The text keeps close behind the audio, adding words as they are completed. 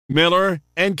Miller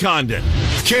and Condon.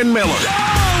 Ken Miller.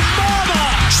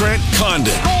 Trent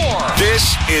Condon.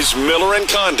 This is Miller and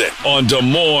Condon on Des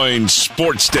Moines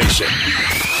Sports Station.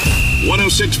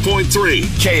 106.3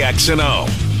 KXNO.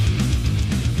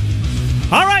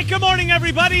 All right, good morning,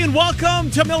 everybody, and welcome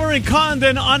to Miller and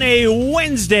Condon on a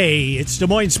Wednesday. It's Des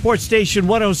Moines Sports Station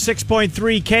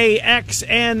 106.3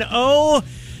 KXNO.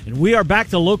 And we are back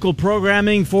to local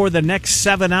programming for the next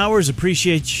 7 hours.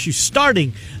 Appreciate you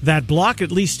starting that block,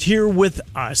 at least here with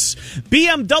us.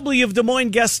 BMW of Des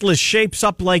Moines guest list shapes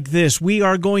up like this. We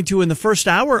are going to, in the first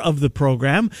hour of the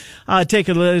program, take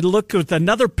a look at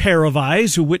another pair of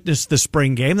eyes who witnessed the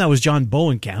spring game. That was John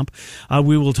Bohnenkamp.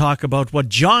 We will talk about what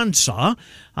John saw.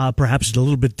 Perhaps a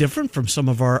little bit different from some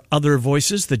of our other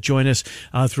voices that join us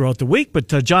throughout the week. But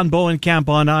John Bohnenkamp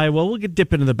on Iowa, we'll get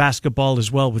dip into the basketball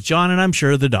as well with John, and I'm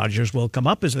sure the Dodgers will come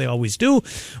up, as they always do,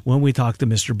 when we talk to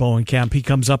Mr. Bohnenkamp. He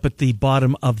comes up at the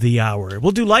bottom of the hour.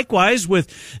 We'll do likewise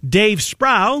with Dave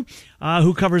Sprau,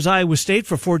 who covers Iowa State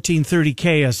for 1430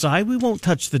 KSI. We won't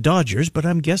touch the Dodgers, but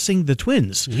I'm guessing the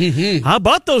Twins. Mm-hmm. How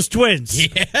about those Twins?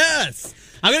 Yes!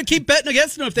 I'm going to keep betting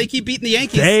against them if they keep beating the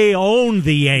Yankees. They own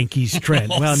the Yankees, Trent.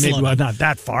 Well, maybe not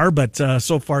that far, but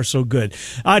so far so good.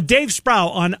 Dave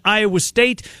Sprau on Iowa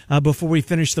State before we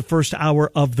finish the first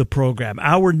hour of the program.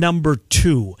 Hour number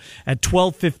 2 at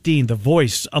 12:15, the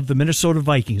voice of the Minnesota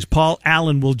Vikings, Paul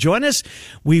Allen, will join us.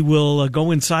 We will go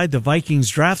inside the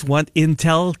Vikings draft. What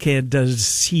intel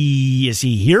is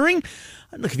he hearing?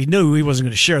 Look, if he knew, he wasn't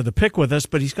going to share the pick with us,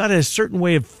 but he's got a certain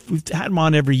way of, we've had him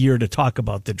on every year to talk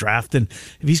about the draft, and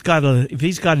if he's got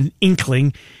an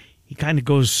inkling, he kind of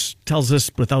tells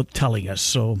us without telling us.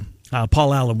 So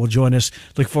Paul Allen will join us.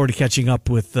 Look forward to catching up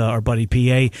with our buddy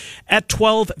PA at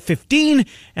 12:15,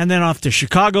 and then off to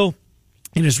Chicago.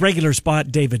 In his regular spot,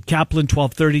 David Kaplan,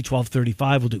 12:30,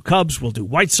 12:35. We'll do Cubs, we'll do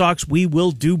White Sox, we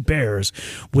will do Bears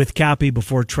with Cappy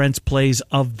before Trent's plays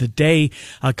of the day.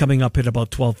 Coming up at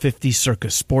about 12:50,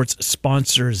 Circus Sports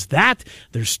sponsors that.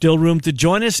 There's still room to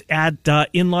join us at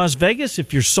in Las Vegas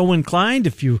if you're so inclined.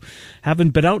 If you haven't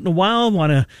been out in a while,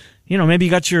 want to, maybe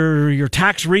you got your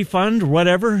tax refund or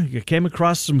whatever. You came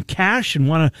across some cash and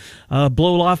want to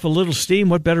blow off a little steam.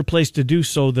 What better place to do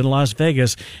so than Las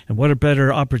Vegas? And what a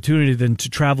better opportunity than to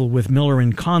travel with Miller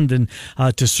and Condon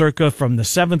to Circa from the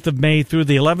 7th of May through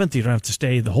the 11th. You don't have to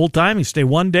stay the whole time. You stay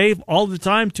one day, all the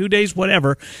time, 2 days,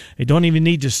 whatever. You don't even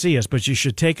need to see us, but you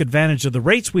should take advantage of the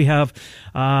rates we have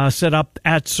set up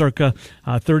at Circa.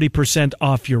 30%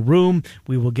 off your room.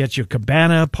 We will get you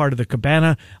part of the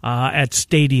cabana at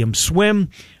Stadium Swim.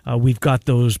 We've got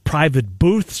those private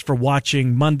booths for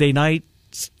watching Monday night,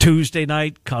 Tuesday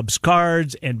night, Cubs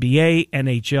cards, NBA,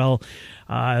 NHL.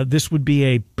 This would be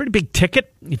a pretty big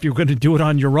ticket if you're going to do it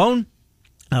on your own.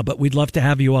 But we'd love to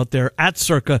have you out there at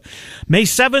Circa. May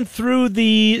 7th through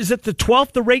is it the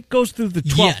 12th? The rate goes through the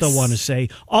 12th, yes. I want to say.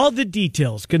 All the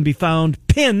details can be found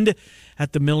pinned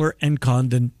at the Miller and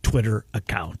Condon Twitter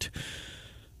account.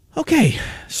 Okay,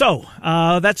 so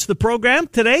that's the program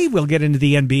today. We'll get into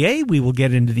the NBA. We will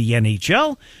get into the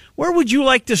NHL. Where would you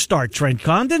like to start, Trent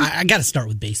Condon? I got to start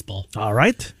with baseball. All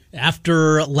right.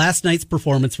 After last night's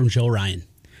performance from Joe Ryan,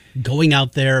 going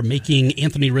out there, making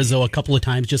Anthony Rizzo a couple of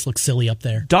times just look silly up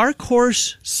there. Dark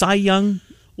horse, Cy Young.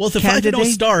 Well, the 5-0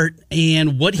 start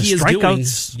and what he is doing,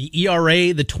 the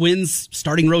ERA, the Twins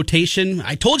starting rotation.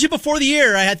 I told you before the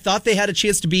year I had thought they had a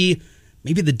chance to be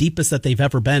maybe the deepest that they've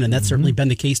ever been, and that's certainly been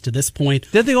the case to this point.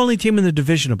 They're the only team in the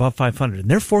division above 500, and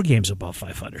they're 4 games above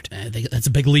 500. That's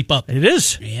a big leap up. It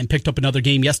is. And picked up another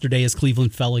game yesterday as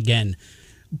Cleveland fell again.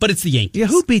 But it's the Yankees. Yeah,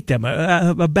 who beat them?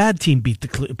 A bad team beat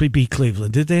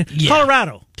Cleveland, did they? Yeah.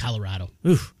 Colorado.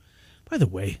 Oof. By the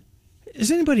way,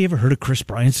 has anybody ever heard of Chris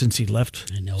Bryant since he left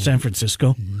San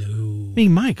Francisco? No. I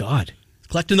mean, my God.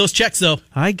 Collecting those checks, though.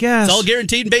 I guess. It's all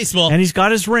guaranteed in baseball. And he's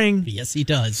got his ring. Yes, he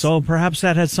does. So perhaps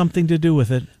that had something to do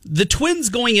with it. The Twins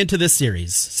going into this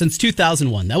series since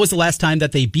 2001. That was the last time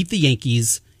that they beat the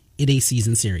Yankees in a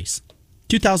season series.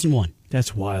 2001.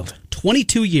 That's wild.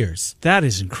 22 years. That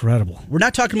is incredible. We're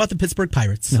not talking about the Pittsburgh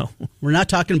Pirates. No. We're not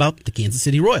talking about the Kansas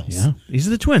City Royals. Yeah, these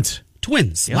are the Twins.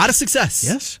 Twins. Yes. A lot of success.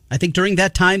 Yes. I think during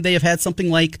that time they have had something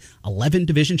like 11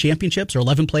 division championships or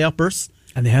 11 playoff berths.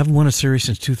 And they haven't won a series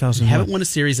since 2001. They haven't won a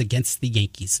series against the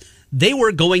Yankees. They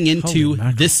were going into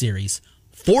this series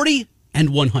 40-100.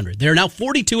 They're now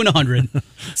 42-100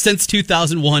 since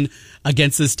 2001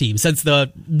 against this team, since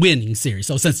the winning series.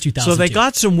 So since 2002. So they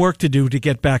got some work to do to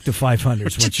get back to 500.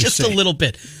 Just a little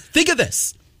bit. Think of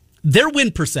this. Their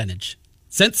win percentage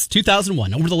since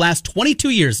 2001, over the last 22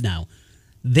 years now,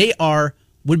 they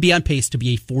would be on pace to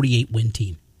be a 48-win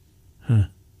team. Huh.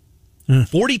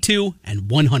 42 and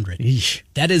 100. Eesh.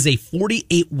 That is a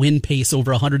 48 win pace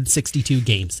over 162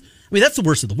 games. I mean, that's the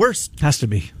worst of the worst. Has to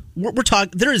be. We're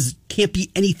talking. Can't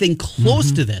be anything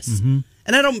close to this. And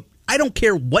I don't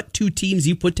care what two teams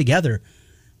you put together.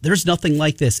 There's nothing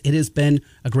like this. It has been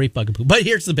a great bugaboo. But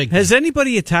here's the big thing. Has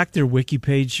anybody attacked their wiki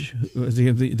page?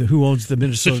 Who owns the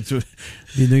Minnesota,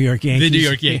 the New York Yankees? The New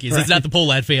York Yankees. Right. It's not the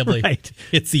Pohlad family. Right.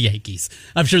 It's the Yankees.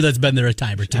 I'm sure that's been there a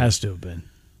time or two. It has to have been.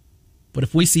 But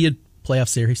if we see a playoff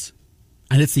series,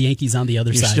 and it's the Yankees on the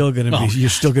other side, you're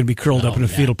still going to be curled up in a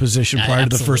fetal position prior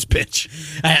to the first pitch.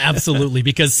 Absolutely,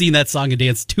 because seeing that song and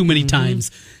dance too many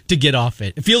times to get off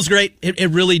it. It feels great.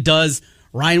 It really does.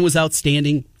 Ryan was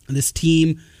outstanding. This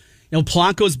team,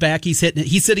 Polanco's back. He's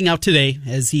sitting out today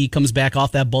as he comes back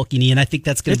off that bulky knee, and I think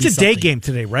that's going to be something. It's a day game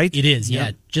today, right? It is,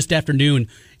 yeah. Just after noon,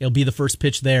 it'll be the first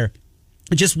pitch there.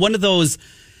 Just one of those,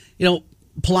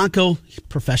 Polanco,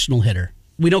 professional hitter.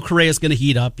 We know Correa's going to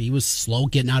heat up. He was slow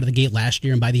getting out of the gate last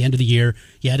year, and by the end of the year,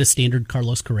 he had a standard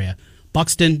Carlos Correa.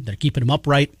 Buxton, they're keeping him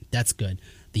upright. That's good.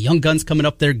 The young guns coming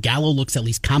up there. Gallo looks at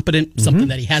least competent, something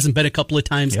that he hasn't been a couple of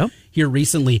times here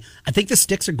recently. I think the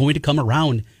sticks are going to come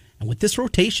around. And with this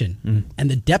rotation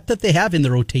and the depth that they have in the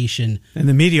rotation. And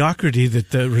the mediocrity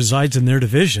that resides in their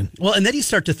division. Well, and then you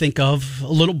start to think of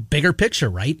a little bigger picture,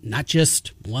 right? Not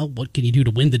just, what can you do to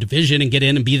win the division and get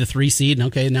in and be the 3 seed? And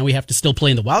okay, now we have to still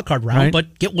play in the wild card round,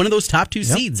 but get one of those top 2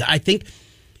 seeds. I think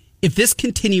if this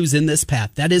continues in this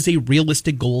path, that is a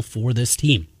realistic goal for this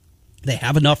team. They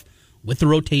have enough with the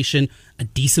rotation, a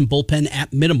decent bullpen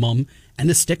at minimum, and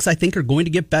the sticks, I think, are going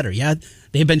to get better. Yeah,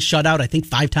 they've been shut out, I think,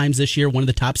 5 times this year, one of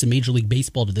the tops in Major League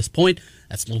Baseball to this point.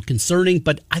 That's a little concerning,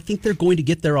 but I think they're going to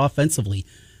get there offensively.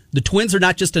 The Twins are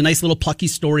not just a nice little plucky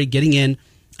story getting in.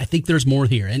 I think there's more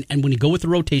here. And when you go with the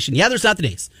rotation, there's not the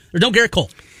days. There's no Garrett Cole.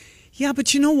 Yeah,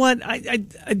 but you know what? I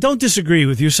don't disagree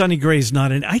with you. Sonny Gray's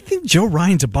not in. I think Joe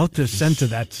Ryan's about to ascend to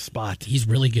that spot. He's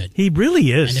really good. He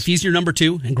really is. And if he's your number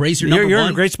 2 and Gray's your number 1, you're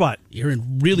in a great spot. You're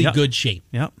in really good shape.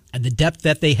 Yep. And the depth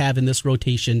that they have in this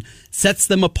rotation sets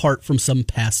them apart from some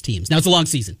past teams. Now, it's a long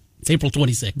season. It's April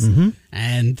 26th.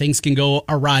 And things can go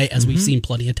awry, as we've seen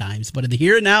plenty of times. But in the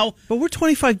here and now... But we're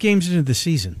 25 games into the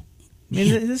season. I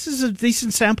mean, this is a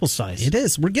decent sample size. It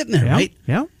is. We're getting there, right?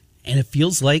 Yeah. And it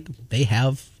feels like they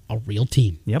have a real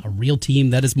team. Yep. A real team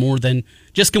that is more than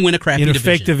just can win a crappy division.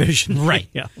 In a fake division. Right.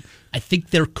 Yeah. I think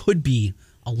there could be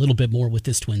a little bit more with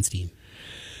this Twins team.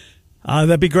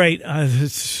 That'd be great.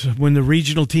 When the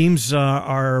regional teams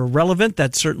are relevant,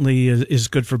 that certainly is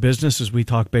good for business, as we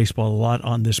talk baseball a lot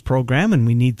on this program, and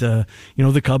we need the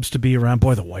Cubs to be around.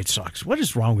 Boy, the White Sox. What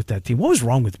is wrong with that team? What was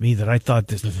wrong with me that I thought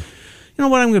this... You know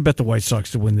what? I'm going to bet the White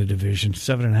Sox to win the division.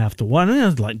 7.5 to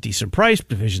 1. Decent price.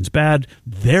 Division's bad.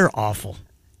 They're awful.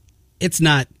 It's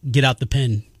not get out the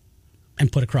pen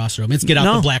and put a cross through them. It's get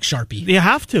out the black Sharpie. You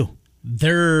have to.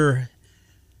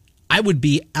 I would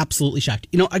be absolutely shocked.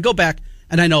 I go back,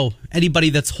 and I know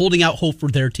anybody that's holding out hope for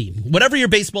their team, whatever your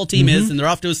baseball team is, and they're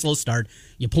off to a slow start,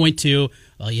 you point to,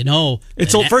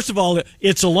 first of all,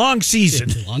 it's a long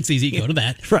season. It's a long season. You go to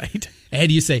that. Right. And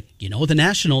you say, the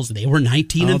Nationals, they were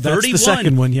 19 and 31. That's the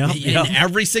second one, yeah. And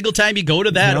every single time you go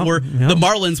to that, or the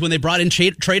Marlins when they brought in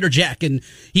Trader Jack, and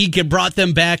he brought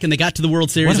them back, and they got to the World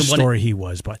Series. What a story he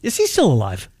was. But is he still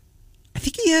alive? I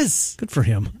think he is. Good for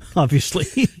him,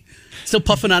 obviously. Still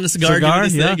puffing on a cigar doing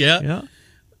this thing. Yeah.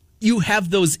 You have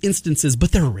those instances,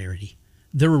 but they're a rarity.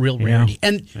 They're a real rarity.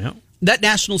 And that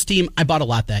Nationals team, I bought a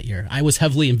lot that year. I was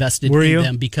heavily invested in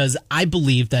them because I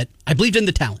believed in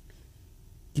the talent.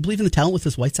 Do you believe in the talent with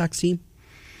this White Sox team?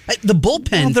 The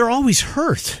bullpen... Well, they're always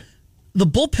hurt. The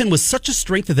bullpen was such a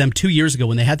strength of them 2 years ago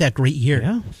when they had that great year.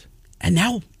 Yeah. And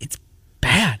now it's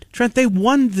bad. Trent, they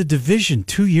won the division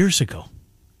 2 years ago.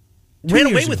 Ran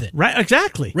away with it. Right,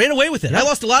 exactly. Ran away with it. Yeah. I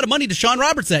lost a lot of money to Sean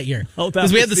Roberts that year.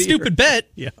 Because we had the stupid bet.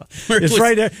 Yeah. It's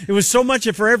right. It was so much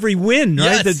for every win,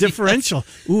 right? Yes, the differential.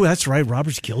 Yes. Ooh, that's right.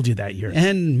 Roberts killed you that year.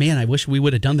 And, man, I wish we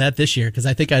would have done that this year because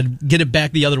I think I'd get it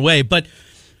back the other way. But...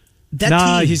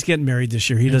 he's getting married this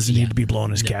year. He doesn't need to be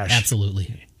blowing his cash.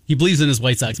 Absolutely. He believes in his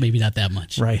White Sox, maybe not that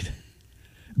much. Right.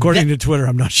 According to Twitter,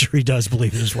 I'm not sure he does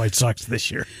believe in his White Sox this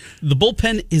year. The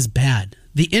bullpen is bad.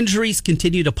 The injuries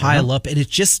continue to pile up, and it's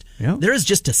just there is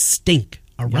just a stink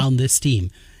around this team.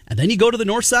 And then you go to the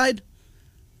north side,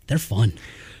 they're fun.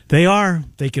 They are.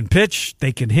 They can pitch.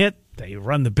 They can hit. They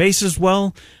run the bases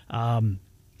well.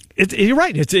 You're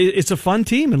right. It's a fun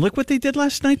team, and look what they did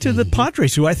last night to the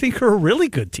Padres, who I think are a really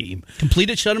good team.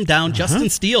 Completed, shut them down. Justin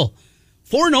Steele,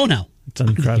 4-0 now. It's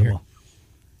incredible.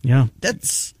 Yeah,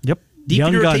 that's Deep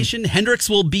in rotation. Hendricks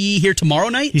will be here tomorrow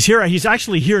night? He's here. He's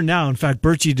actually here now. In fact,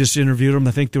 Birchie just interviewed him.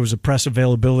 I think there was a press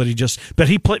availability but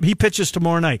he pitches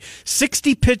tomorrow night.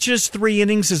 60 pitches, 3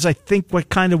 innings is, I think, what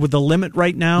kind of with the limit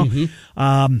right now.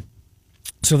 Mm-hmm.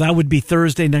 So that would be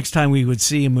Thursday. Next time we would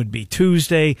see him would be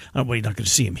Tuesday. Well, you're not going to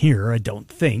see him here, I don't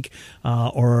think.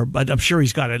 But I'm sure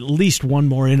he's got at least one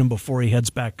more in him before he heads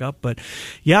back up. But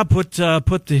yeah, put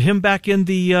him back in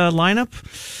the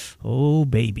lineup. Oh,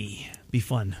 baby. Be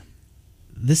fun.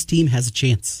 This team has a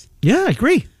chance. Yeah, I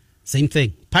agree. Same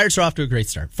thing. Pirates are off to a great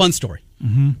start. Fun story.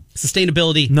 Mm-hmm.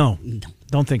 Sustainability? No,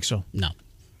 don't think so. No.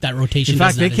 That rotation. In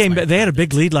fact, they had a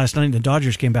big lead last night, and the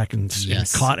Dodgers came back and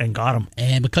got them.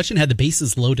 And McCutchen had the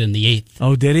bases loaded in the 8th.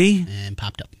 Oh, did he? And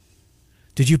popped up.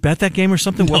 Did you bet that game or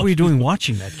something? No. What were you doing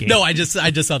watching that game? No, I just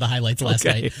saw the highlights last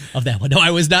night of that one. No, I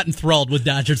was not enthralled with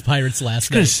Dodgers Pirates last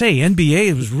night. I was going to say,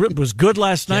 NBA was good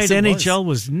last night. Yes, NHL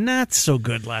was not so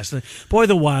good last night. Boy,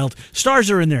 the Wild. Stars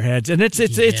are in their heads, and it's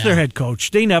their head coach.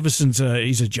 Dane Eveson's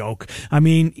he's a joke. I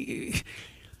mean,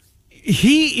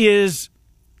 he is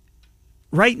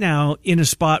right now in a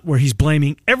spot where he's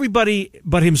blaming everybody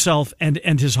but himself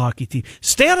and his hockey team.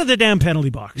 Stay out of the damn penalty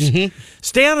box. Mm-hmm.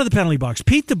 Stay out of the penalty box.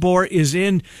 Pete DeBoer is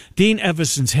in Dean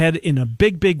Eveson's head in a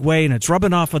big way, and it's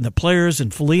rubbing off on the players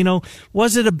and Foligno.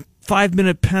 Was it a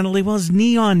 5-minute penalty? Well, it was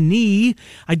knee on knee.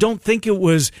 I don't think it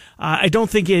was.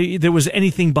 There was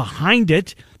anything behind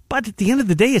it. But at the end of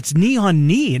the day, it's knee on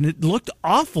knee, and it looked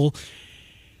awful.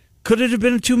 Could it have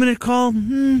been a 2-minute call?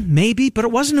 Maybe, but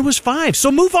it wasn't. It was 5. So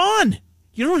move on.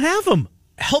 You don't have them.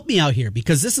 Help me out here,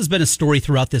 because this has been a story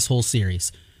throughout this whole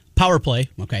series. Power play,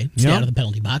 okay, stay out of the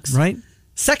penalty box. Right.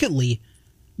 Secondly,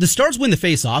 the Stars win the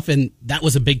face-off, and that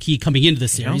was a big key coming into the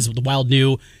series. The Wild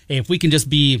knew, hey, if we can just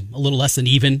be a little less than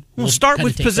even. We'll start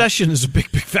with possession is a big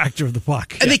factor of the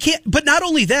puck. And they can't, but not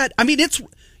only that, I mean,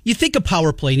 you think of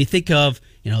power play, and you think of,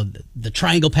 the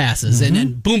triangle passes, mm-hmm.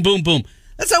 and boom, boom, boom.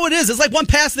 That's how it is. It's like one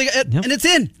pass, and it's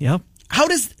in. Yep.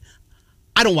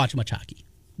 I don't watch much hockey.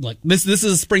 Like this is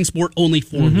a spring sport only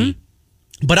for mm-hmm. me.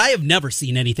 But I have never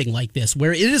seen anything like this,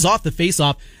 where it is off the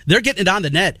face-off, they're getting it on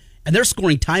the net, and they're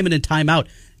scoring time in and time out.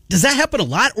 Does that happen a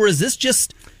lot, or is this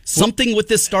just something with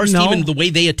this Stars team and the way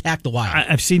they attack the Wild?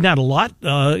 I've seen that a lot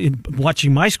in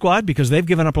watching my squad, because they've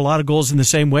given up a lot of goals in the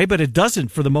same way, but it doesn't,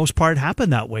 for the most part, happen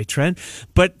that way, Trent.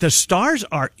 But the Stars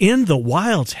are in the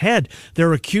Wild's head.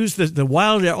 They're accused, the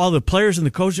Wild, all the players and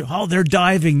the coaches, they're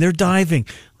diving.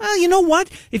 Well, you know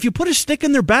what? If you put a stick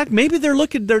in their back, maybe they're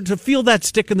looking there to feel that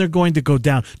stick and they're going to go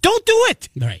down. Don't do it!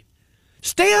 Right.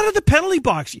 Stay out of the penalty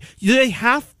box. They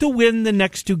have to win the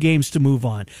next 2 games to move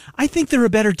on. I think they're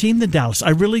a better team than Dallas. I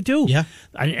really do. Yeah.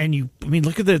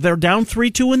 Look at they're down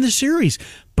 3-2 in the series.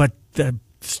 But the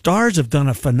Stars have done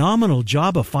a phenomenal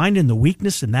job of finding the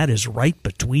weakness, and that is right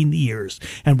between the ears.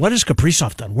 And what has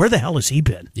Kaprizov done? Where the hell has he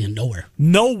been? Yeah, nowhere.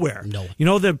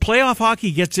 The playoff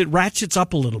hockey ratchets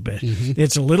up a little bit. Mm-hmm.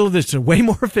 It's way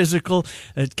more physical.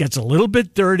 It gets a little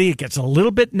bit dirty. It gets a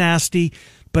little bit nasty.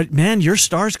 But, man, your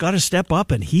Stars got to step up,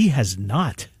 and he has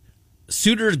not.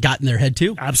 Suter got in their head,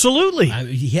 too. Absolutely.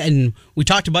 And we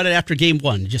talked about it after game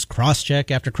 1. Just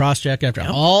cross-check after cross-check after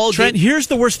all Trent, here's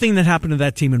the worst thing that happened to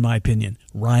that team, in my opinion.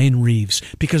 Ryan Reeves,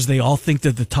 because they all think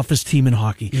they're the toughest team in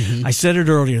hockey. Mm-hmm. I said it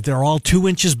earlier. They're all 2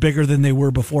 inches bigger than they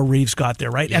were before Reeves got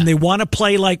there, right? Yeah. And they want to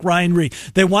play like Ryan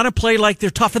Reeves. They want to play like they're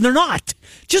tough, and they're not.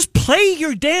 Just play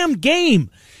your damn game.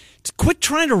 Quit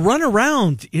trying to run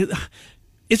around.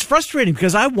 It's frustrating,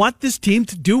 because I want this team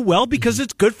to do well, because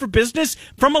it's good for business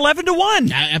from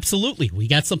 11-1. Absolutely. We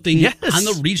got something on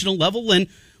the regional level, and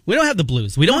we don't have the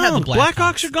Blues. We don't have the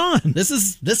Blackhawks are gone. This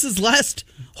is last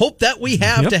hope that we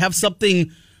have to have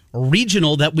something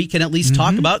regional that we can at least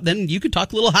talk about. Then you could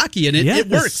talk a little hockey, and it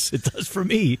works. It does for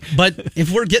me. But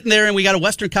if we're getting there and we got a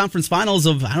Western Conference Finals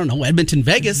of, I don't know, Edmonton,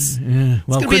 Vegas. Yeah.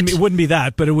 Well, it wouldn't be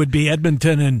that, but it would be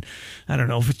Edmonton and, I don't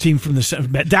know, a team from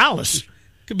Dallas.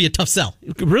 Could be a tough sell.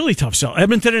 Really tough sell.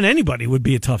 Edmonton and anybody would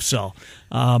be a tough sell.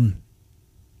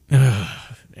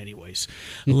 Anyways,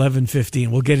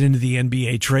 11:15. We'll get into the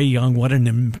NBA. Trae Young, what an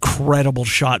incredible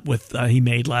shot he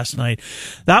made last night.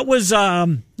 That was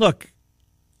look.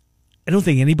 I don't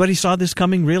think anybody saw this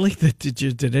coming. Really,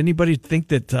 did anybody think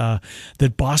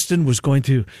that Boston was going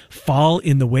to fall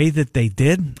in the way that they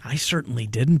did? I certainly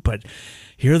didn't, but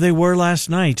here they were last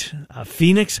night.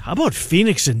 Phoenix. How about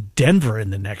Phoenix and Denver in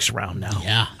the next round now?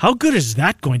 Yeah. How good is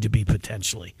that going to be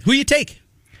potentially? Who you take?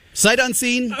 Sight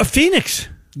unseen? Phoenix.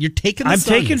 You're taking the I'm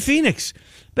Suns. taking Phoenix.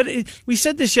 But we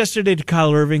said this yesterday to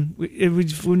Kyle Irving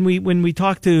when we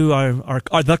talked to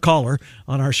the caller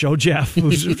on our show, Jeff,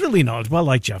 who's really knowledgeable. I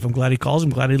like Jeff. I'm glad he calls. I'm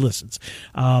glad he listens.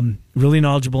 Really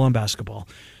knowledgeable on basketball.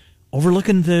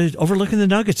 overlooking the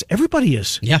Nuggets. Everybody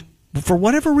is. Yeah. For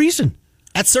whatever reason.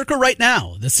 At Circa right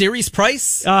now, the series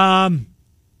price?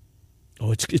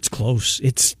 It's close.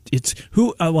 It's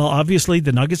who? Well, obviously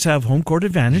the Nuggets have home court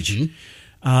advantage.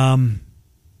 Mm-hmm.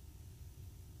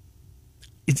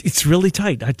 It's really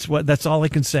tight. That's all I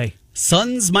can say.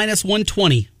 Suns minus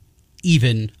 120,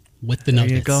 even with the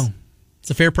Nuggets. There you go.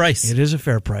 It's a fair price. It is a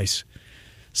fair price.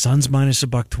 Suns minus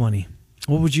 $1.20.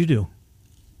 What would you do?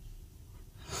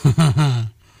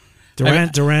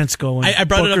 Durant's going. I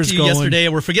brought Booker's it up to you yesterday.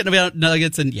 We're forgetting about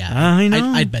Nuggets, and I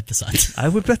know. I'd bet the Suns. I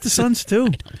would bet the Suns too.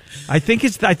 I think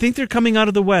they're coming out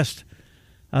of the West.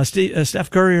 Steph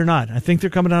Curry or not, I think they're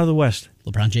coming out of the West.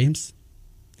 LeBron James.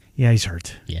 Yeah, he's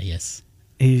hurt. Yeah, yes.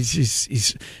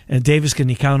 He's and Davis, can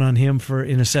you count on him for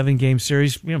in a 7-game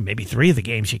series? Maybe 3 of the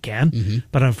games you can,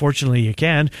 but unfortunately you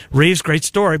can't. Reeves, great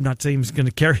story. I'm not saying he's going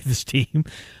to carry this team.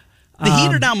 The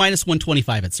Heat are now minus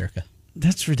 125 at Circa.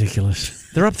 That's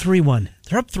ridiculous. They're up 3-1.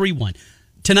 They're up 3-1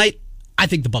 tonight. I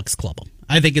think the Bucks club them.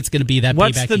 I think it's going to be that.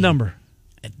 What's the number?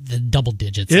 The double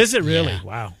digits. Is it really? Yeah.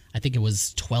 Wow. I think it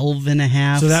was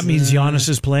 12.5. So that means Giannis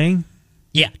is playing.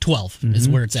 Yeah, 12 is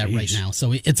where it's at right now.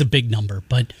 So it's a big number,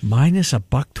 but minus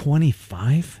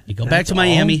 $1.25. You go back to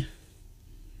Miami.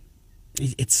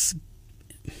 It's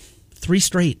 3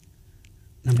 straight.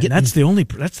 That's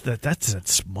a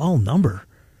small number.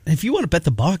 If you want to bet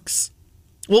the Bucks,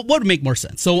 well, what would make more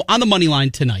sense? So on the money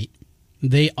line tonight,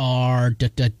 they are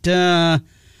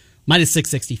minus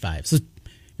 665. So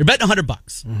you're betting $100.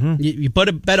 Mm-hmm. You bet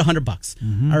 $100.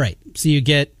 Mm-hmm. All right, so you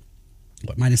get.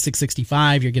 Minus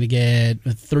 665, you're going to get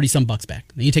 30-some bucks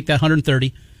back. Then you take that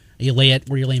 130, and you lay it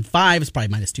where you're laying 5, it's probably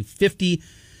minus 250.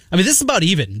 I mean, this is about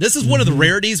even. This is one of the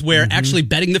rarities where actually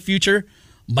betting the future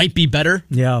might be better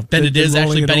than it is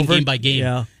actually betting game by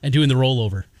game and doing the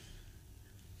rollover.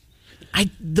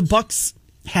 The Bucks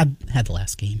had the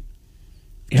last game.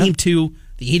 Yep. Game 2,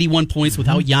 the 81 points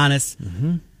without Giannis.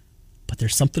 Mm-hmm. But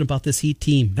there's something about this Heat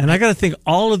team. And I got to think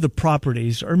all of the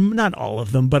properties, or not all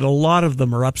of them, but a lot of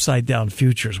them are upside down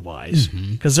futures-wise.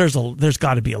 Because there's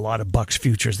got to be a lot of Bucks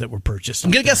futures that were purchased.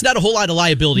 I'm going to guess not a whole lot of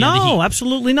liability in the Heat. No,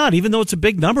 absolutely not. Even though it's a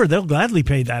big number, they'll gladly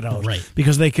pay that out. Right.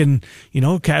 Because they can,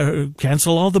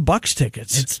 cancel all the Bucks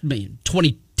tickets. It's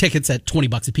 20 tickets at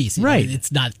 $20 a piece. Right.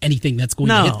 It's not anything that's going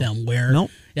to hit them where,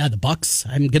 the Bucks,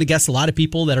 I'm going to guess a lot of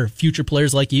people that are future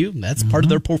players like you, that's part of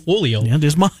their portfolio. Yeah, it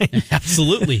is mine.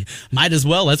 Absolutely. Might as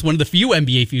well. That's one of the few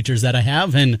NBA futures that I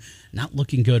have, and not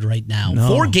looking good right now. No.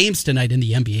 4 games tonight in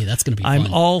the NBA. That's going to be fun.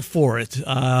 I'm all for it.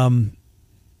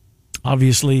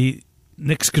 Obviously,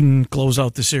 Knicks can close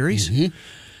out the series.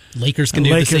 Mm-hmm. Lakers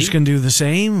can do the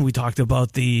same. We talked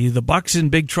about the Bucks in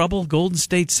big trouble. Golden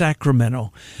State,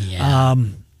 Sacramento. Yeah.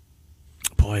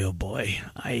 Boy, oh boy.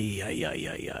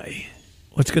 Ay.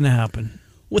 What's going to happen?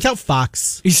 Without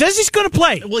Fox. He says he's going to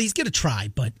play. Well, he's going to try,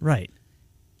 but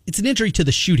it's an injury to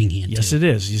the shooting hand. Yes, it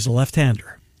is. He's a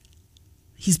left-hander.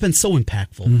 He's been so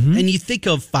impactful. Mm-hmm. And you think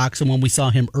of Fox and when we saw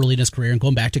him early in his career and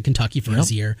going back to Kentucky for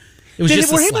his year. It was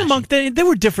just him and Monk, they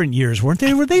were different years, weren't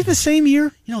they? Were they the same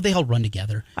year? They all run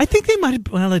together. I think they might have.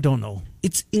 Well, I don't know.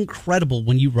 It's incredible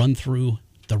when you run through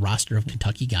the roster of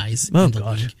Kentucky guys in the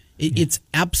league. It's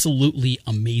absolutely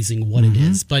amazing what it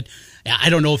is. But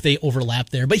I don't know if they overlap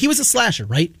there. But he was a slasher,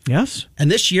 right? Yes. And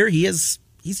this year he's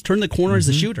turned the corner as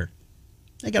a shooter.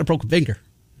 I got a broken finger.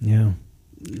 Yeah.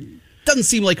 Doesn't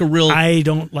seem like a real... I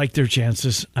don't like their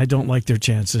chances.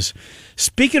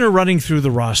 Speaking of running through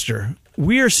the roster,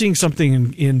 we are seeing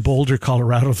something in Boulder,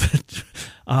 Colorado that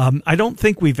I don't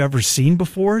think we've ever seen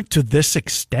before to this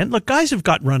extent. Look, guys have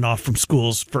got run off from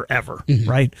schools forever,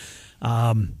 right?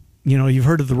 You've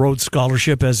heard of the Rhodes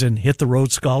Scholarship, as in hit the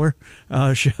Rhodes Scholarship.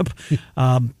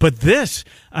 But this,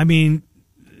 Deion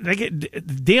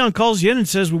calls you in and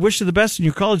says, we wish you the best in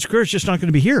your college career. It's just not going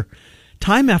to be here.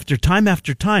 Time after time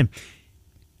after time.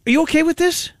 Are you okay with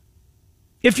this?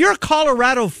 If you're a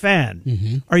Colorado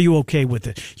fan, are you okay with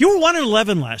it? You were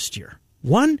 1-11 last year.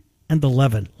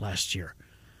 1-11 last year.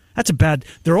 That's a bad...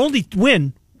 Their only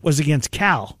win was against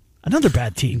Cal. Another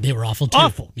bad team. They were awful, too.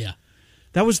 Awful. Yeah.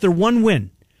 That was their one win.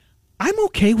 I'm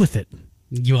okay with it.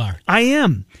 You are. I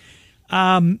am.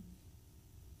 I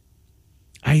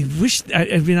wish...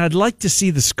 I'd like to see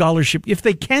the scholarship. If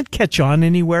they can't catch on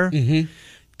anywhere,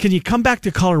 can you come back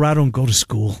to Colorado and go to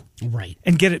school? Right.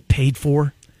 And get it paid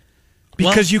for?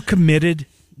 Because you committed.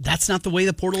 That's not the way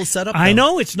the portal is set up, though. I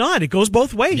know it's not. It goes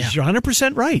both ways. Yeah. You're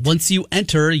 100% right. Once you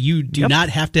enter, you do not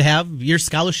have to have your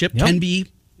scholarship can be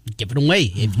given away,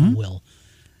 if you will.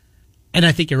 And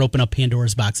I think you're opening up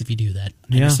Pandora's box if you do that.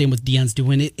 I understand what Deion's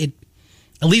doing.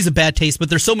 It leaves a bad taste, but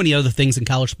there's so many other things in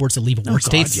college sports that leave a worse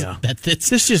taste. Yeah.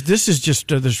 This is just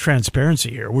there's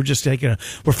transparency here. We're just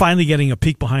we're finally getting a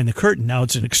peek behind the curtain. Now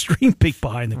it's an extreme peek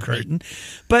behind the curtain.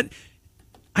 But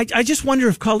I just wonder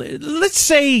if let's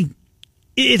say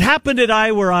it happened at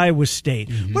Iowa State.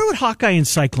 Mm-hmm. Where would Hawkeye and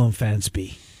Cyclone fans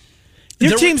be?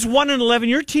 Your team's 1-11.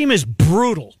 Your team is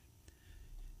brutal.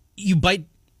 You bite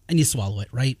and you swallow it,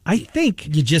 right? I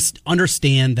think you just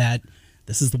understand that.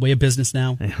 This is the way of business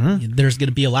now. Uh-huh. There's going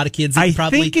to be a lot of kids that I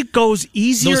think it goes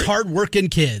easier. Those hard-working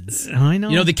kids. I know.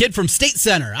 You know, the kid from State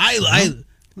Center.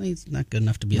 He's not good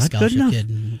enough to be a scholarship kid.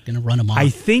 I'm going to run him off. I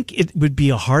think it would be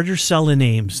a harder sell in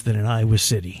Ames than in Iowa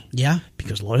City. Yeah.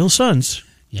 Because loyal sons,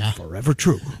 forever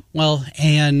true. Well,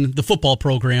 and the football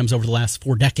programs over the last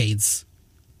 4 decades,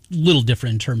 a little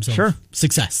different in terms of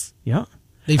success. Yeah.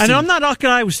 And I'm not knocking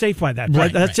Iowa State by that.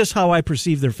 Right, that's just how I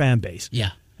perceve their fan base. Yeah.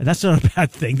 And that's not a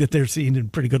bad thing that they're seen in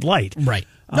pretty good light. Right.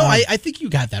 No, I think you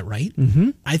got that right.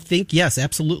 Mm-hmm. I think, yes,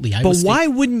 absolutely. But why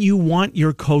wouldn't you want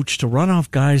your coach to run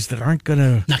off guys that aren't going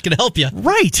to... Not going to help you.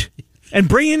 Right. And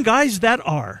bring in guys that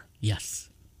are. Yes.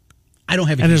 I don't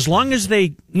have any... And as long as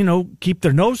they, keep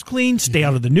their nose clean, stay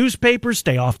out of the newspapers,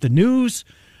 stay off the news.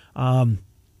 Or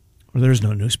there's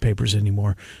no newspapers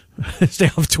anymore. Stay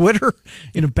off Twitter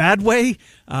in a bad way.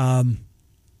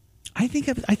 I think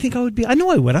I would be. I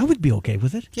know I would. I would be okay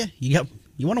with it. Yeah,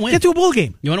 you want to win. Get to a bowl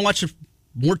game. You want to watch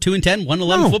more 2-10,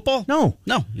 1-11 football? No.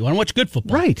 You want to watch good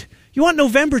football, right? You want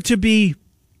November to be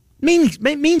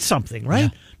mean something,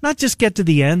 right? Yeah. Not just get to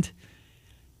the end.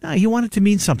 No, you want it to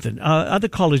mean something. Other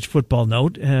college football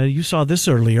note. You saw this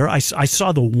earlier. I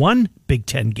saw the one Big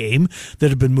Ten game that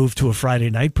had been moved to a Friday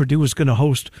night. Purdue was going to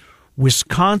host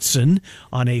Wisconsin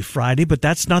on a Friday, but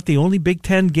that's not the only Big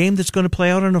Ten game that's going to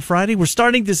play out on a Friday. We're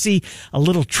starting to see a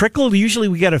little trickle. Usually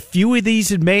we get a few of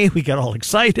these in May. We get all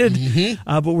excited,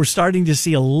 but we're starting to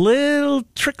see a little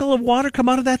trickle of water come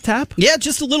out of that tap. Yeah,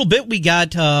 just a little bit. We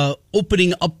got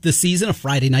opening up the season, a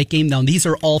Friday night game. Now, these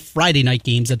are all Friday night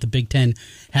games that the Big Ten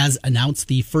has announced.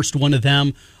 The first one of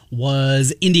them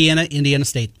was Indiana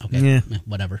State. Okay, yeah.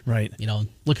 Whatever. Right.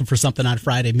 Looking for something on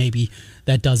Friday, maybe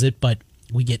that does it, but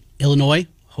we get Illinois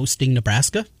hosting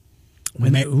Nebraska.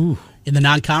 In the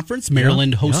non-conference,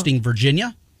 Maryland hosting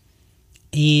Virginia.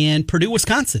 And Purdue,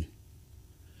 Wisconsin.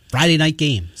 Friday night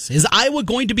games. Is Iowa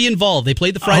going to be involved? They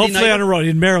played the Friday night. Hopefully on a road.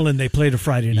 In Maryland, they played a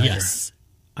Friday night. Yes.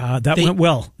 That went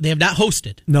well. They have not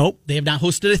hosted. Nope. They have not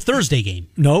hosted a Thursday game.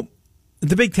 Nope.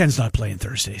 The Big Ten's not playing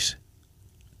Thursdays.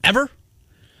 Ever?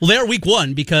 Well, they are week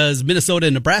 1 because Minnesota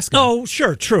and Nebraska. Oh,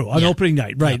 sure, true. On opening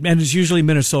night, right. And it's usually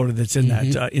Minnesota that's in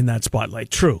that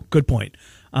spotlight. True. Good point.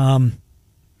 No,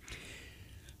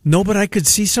 but I could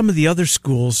see some of the other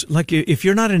schools, like if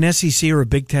you're not an SEC or a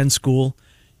Big Ten school,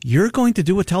 you're going to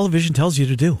do what television tells you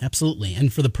to do. Absolutely.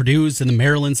 And for the Purdues and the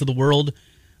Marylands of the world,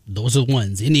 those are the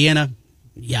ones. Indiana,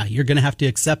 you're going to have to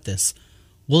accept this.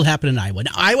 Will happen in Iowa.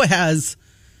 Now, Iowa has...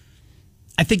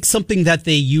 I think something that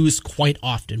they use quite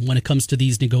often when it comes to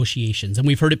these negotiations, and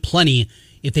we've heard it plenty,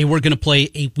 if they were going to play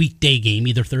a weekday game,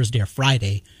 either Thursday or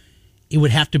Friday, it would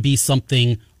have to be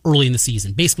something early in the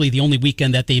season. Basically, the only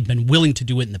weekend that they've been willing to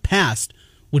do it in the past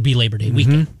would be Labor Day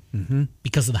weekend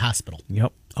because of the hospital.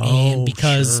 Yep. And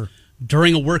because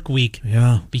during a work week,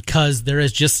 because there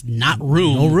is just not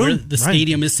room where the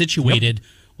stadium is situated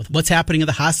with what's happening at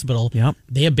the hospital,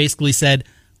 they have basically said,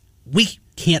 we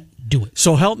can't do it.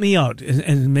 So help me out,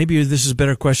 and maybe this is a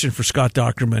better question for Scott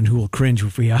Dockerman, who will cringe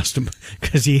if we asked him,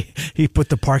 because he put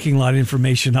the parking lot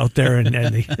information out there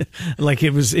and like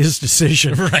it was his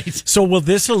decision. Right. So will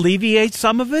this alleviate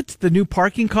some of it? The new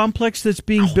parking complex that's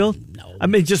being built? No. I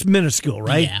mean, just minuscule,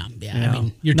 right? Yeah. I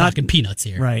mean, you're talking peanuts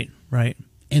here. Right.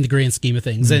 In the grand scheme of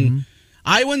things. And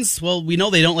Iowans, well, we know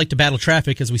they don't like to battle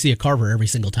traffic because we see a Carver every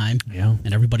single time. Yeah.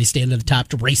 And everybody's standing at the top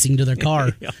racing to their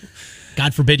car.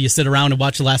 God forbid you sit around and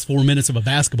watch the last 4 minutes of a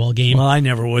basketball game. Well, I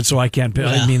never would, so I can't.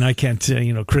 I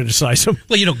can't criticize them.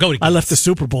 Well, you don't go to games. I left the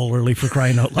Super Bowl early, for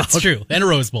crying out loud. That's true, and a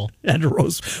Rose Bowl.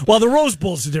 Well, the Rose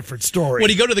Bowl's a different story. When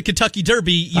you go to the Kentucky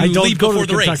Derby, you I don't leave go before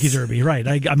to the Kentucky Derby, right?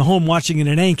 I'm home watching it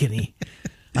in Ankeny.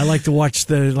 I like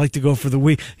to go for the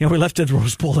week. We left at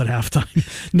Rose Bowl at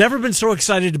halftime. Never been so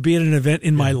excited to be at an event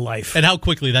in my life. And how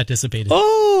quickly that dissipated.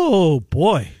 Oh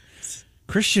boy.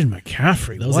 Christian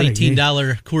McCaffrey. Those $18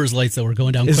 Coors Lights that were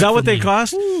going down. Is that what they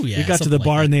cost? Ooh, yeah. We got to the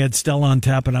bar and they had Stella on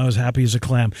tap, and I was happy as a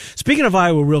clam. Speaking of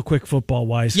Iowa, real quick, football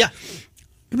wise, they'll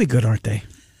be good, aren't they?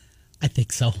 I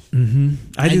think so.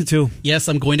 I do too. Yes,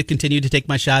 I'm going to continue to take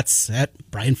my shots at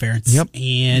Brian Ferentz. Yep.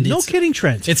 And no kidding,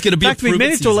 Trent. It's going to be. In fact, we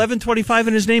made it to 11:25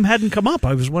 and his name hadn't come up.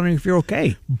 I was wondering if you're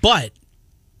okay. But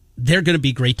they're going to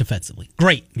be great defensively.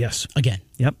 Great. Yes. Again.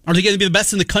 Yep. Are they going to be the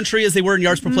best in the country as they were in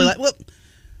yards per play? Well,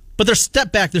 But their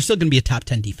step back, they're still going to be a top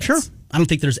 10 defense. Sure. I don't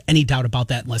think there's any doubt about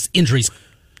that unless injuries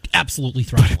absolutely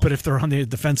throttle. But if they're on the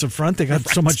defensive front, they got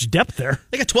so much depth there.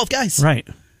 They got 12 guys. Right.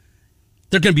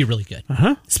 They're going to be really good.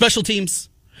 Uh-huh. Special teams.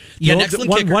 You got an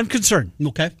excellent kicker. One concern.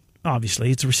 Okay.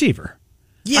 Obviously, it's a receiver.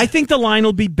 Yeah. I think the line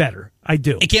will be better. I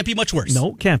do. It can't be much worse.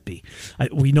 No, it can't be.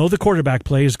 We know the quarterback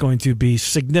play is going to be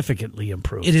significantly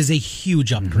improved. It is a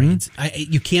huge upgrade.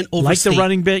 You can't overstate. Like the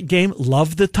running game,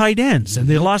 love the tight ends. And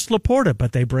they lost Laporta,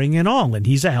 but they bring in All, and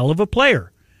he's a hell of a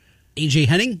player. A.J.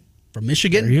 Henning from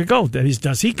Michigan. There you go.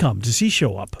 Does he come? Does he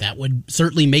show up? That would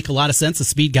certainly make a lot of sense. A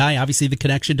speed guy, obviously the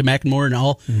connection to McNamara and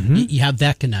All. You have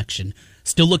that connection.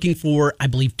 Still looking for, I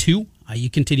believe, 2. You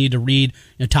continue to read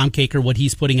Tom Caker, what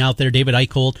he's putting out there, David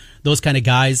Eicholt, those kind of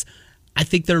guys. I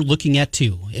think they're looking at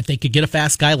 2. If they could get a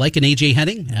fast guy like an A.J.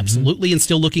 Henning, absolutely, and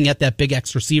still looking at that big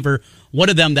X receiver. One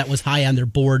of them that was high on their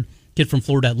board, kid from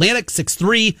Florida Atlantic,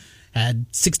 6'3", had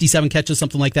 67 catches,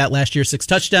 something like that last year, 6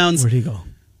 touchdowns. Where'd he go?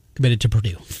 Committed to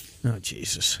Purdue. Oh,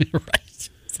 Jesus. Right.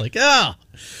 It's like,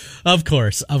 of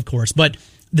course. But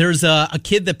there's a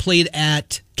kid that played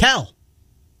at Cal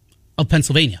of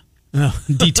Pennsylvania. Oh.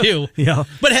 D2, yeah,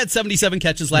 but had 77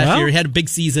 catches last year. He had a big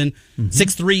season,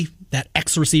 6'3", that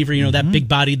X receiver, that big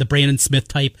body, the Brandon Smith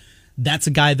type. That's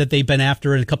a guy that they've been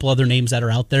after, and a couple other names that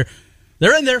are out there.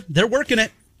 They're in there. They're working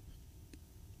it.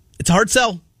 It's a hard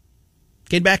sell.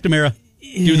 Cade McNamara,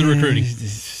 do the recruiting.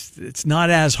 It's not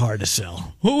as hard to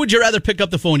sell. Who would you rather pick up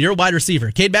the phone? You're a wide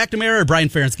receiver. Cade McNamara or Brian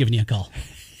Ferentz giving you a call?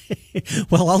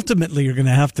 Well, ultimately, you're going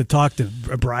to have to talk to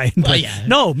Brian. But yeah.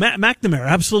 No, McNamara,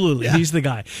 absolutely. Yeah. He's the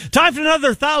guy. Time for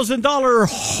another $1,000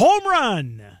 home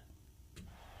run.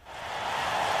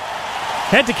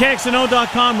 Head to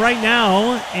KXNO.com right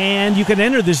now, and you can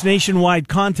enter this nationwide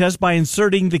contest by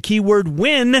inserting the keyword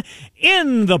WIN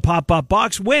in the pop-up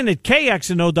box. Win at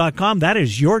KXNO.com. That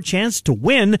is your chance to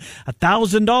win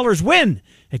 $1,000. Win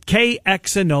at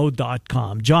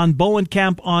KXNO.com. John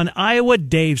Bohnenkamp on Iowa,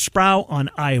 Dave Sprau on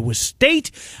Iowa State.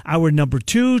 Hour number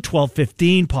 2,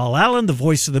 12:15. Paul Allen, the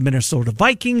voice of the Minnesota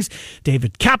Vikings.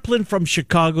 David Kaplan from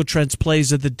Chicago, Trent's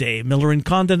Plays of the Day. Miller and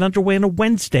Condon underway on a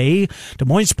Wednesday. Des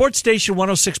Moines Sports Station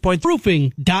 106.3.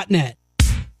 Roofing.net.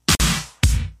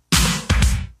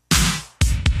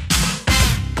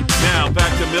 Now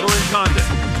back to Miller and Condon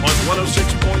on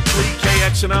 106.3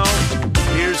 KXNO.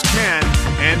 Here's Ken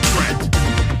and Trent.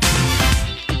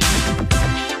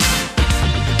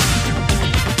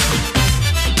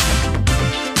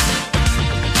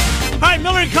 Hi,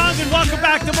 Miller and Condon. Welcome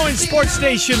back to Des Moines Sports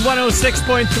Station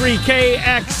 106.3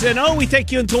 KXNO. We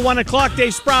take you until 1 o'clock.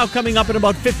 Dave Sprau coming up in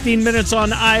about 15 minutes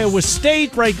on Iowa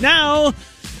State. Right now,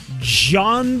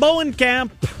 John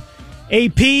Bohnenkamp,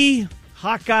 AP,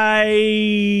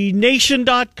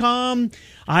 HawkeyeNation.com,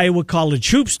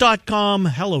 IowaCollegeHoops.com.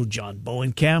 Hello, John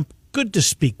Bohnenkamp. Good to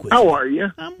speak with you. How are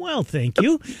you? I'm well, thank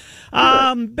you.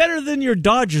 Better than your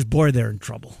Dodgers. Boy, they're in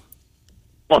trouble.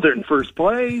 Well, they're in first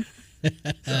place.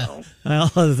 So.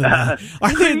 Well, other than that,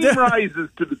 cream rises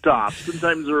to the top,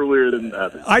 sometimes earlier than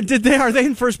others. Are they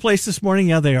in first place this morning?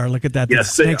 Yeah, they are. Look at that.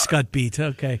 Yes, the Snakes got beat.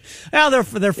 Okay. Well,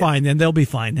 they're fine, and they'll be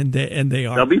fine, and they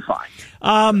are. They'll be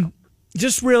fine.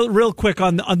 Just real quick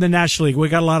on the National League. We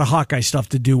got a lot of Hawkeye stuff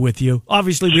to do with you.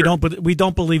 Obviously, sure. we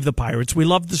don't believe the Pirates. We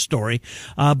love the story,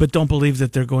 but don't believe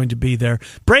that they're going to be there.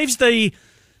 Braves, the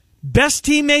best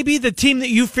team, maybe the team that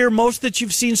you fear most that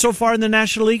you've seen so far in the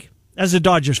National League. As a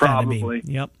Dodgers fan, I mean.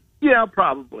 Yep. Yeah,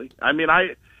 probably. I mean,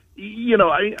 I'm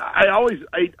always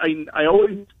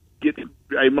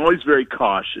very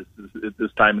cautious at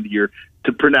this time of the year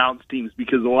to pronounce teams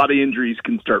because a lot of injuries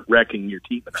can start wrecking your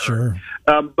team. Sure.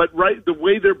 But the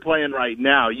way they're playing right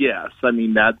now, yes. I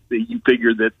mean, you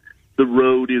figure that the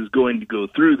road is going to go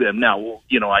through them. Now,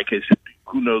 like I said,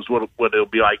 who knows what it'll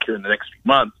be like here in the next few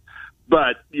months.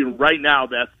 But right now,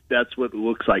 that's what it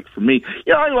looks like for me.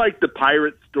 I like the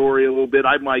Pirate story a little bit.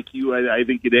 I'm like you. I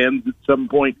think it ends at some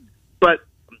point. But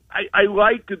I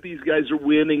like that these guys are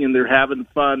winning and they're having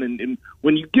fun. And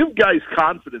when you give guys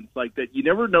confidence like that, you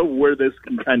never know where this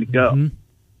can kind of go. Mm-hmm.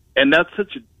 And that's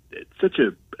such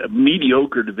a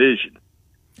mediocre division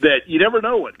that you never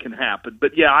know what can happen.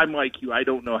 But yeah, I'm like you. I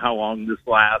don't know how long this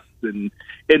lasts, and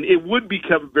it would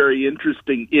become very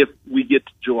interesting if we get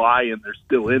to July and they're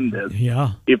still in this.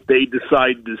 Yeah. If they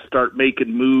decide to start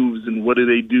making moves, and what do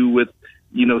they do with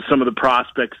some of the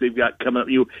prospects they've got coming up?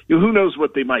 Who knows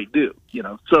what they might do?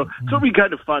 So it'll be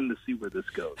kind of fun to see where this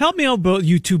goes. Help me out, about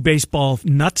you two baseball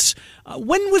nuts.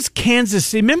 When was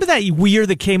Kansas? Remember that year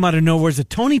that came out of nowhere? That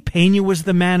Tony Pena was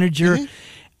the manager. Mm-hmm.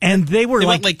 And they went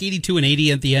like 82 and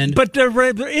 80 at the end. But they're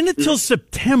in it till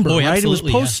September, right? It was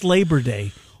post-Labor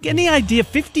Day. Any idea?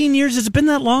 15 years? Has it been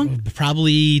that long?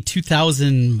 Probably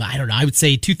 2000, I don't know, I would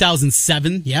say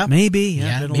 2007, yeah. Maybe.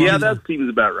 Yeah, that seems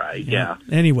about right, yeah.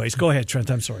 Anyways, go ahead, Trent,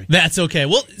 I'm sorry. That's okay.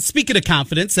 Well, speaking of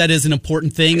confidence, that is an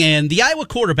important thing, and the Iowa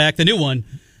quarterback, the new one,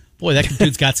 boy, that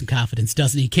dude's got some confidence,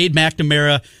 doesn't he? Cade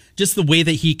McNamara, just the way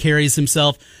that he carries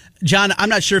himself. John, I'm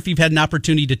not sure if you've had an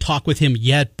opportunity to talk with him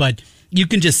yet, but you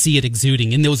can just see it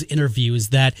exuding in those interviews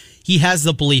that he has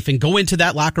the belief and go into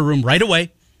that locker room right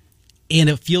away, and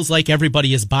it feels like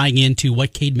everybody is buying into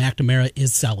what Cade McNamara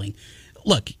is selling.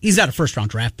 Look, he's not a first-round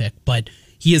draft pick, but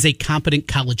he is a competent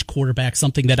college quarterback,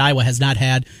 something that Iowa has not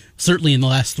had, certainly in the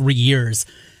last 3 years.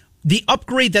 The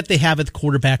upgrade that they have at the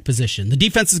quarterback position, the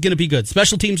defense is going to be good.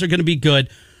 Special teams are going to be good.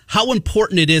 How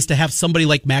important it is to have somebody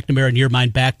like McNamara in your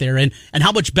mind back there, and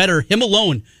how much better him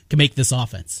alone can make this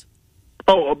offense.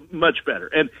 Oh, much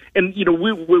better. And you know,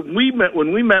 when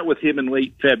we met with him in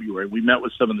late February, we met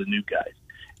with some of the new guys,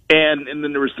 and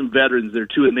then there were some veterans there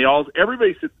too, and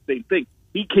everybody said the same thing.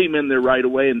 He came in there right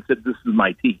away and said, "This is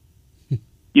my team."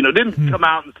 You know, didn't come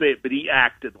out and say it, but he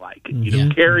acted like it. You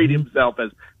know, carried himself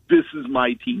as, "This is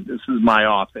my team. This is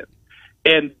my offense."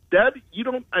 And that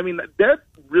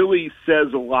really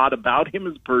says a lot about him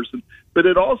as a person, but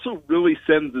it also really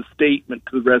sends a statement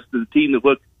to the rest of the team that,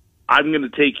 look, I'm going to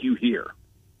take you here.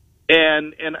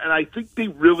 And I think they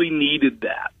really needed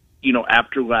that, you know,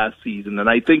 after last season. And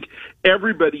I think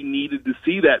everybody needed to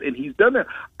see that, and he's done that.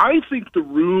 I think the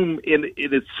room in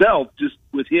itself, just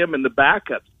with him and the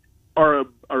backups, are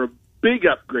a big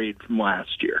upgrade from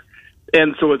last year.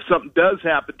 And so if something does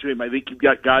happen to him, I think you've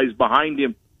got guys behind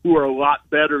him who are a lot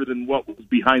better than what was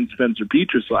behind Spencer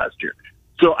Petras last year.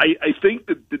 So I think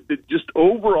that just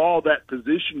overall that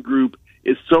position group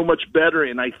is so much better,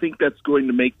 and I think that's going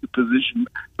to make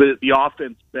the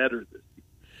offense better this year.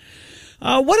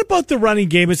 What about the running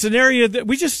game? It's an area that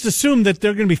we just assume that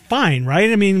they're going to be fine,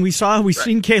 right? I mean, we've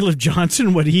seen Caleb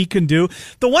Johnson, what he can do.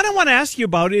 The one I want to ask you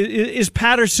about is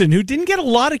Patterson, who didn't get a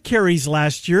lot of carries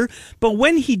last year, but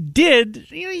when he did,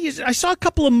 I saw a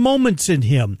couple of moments in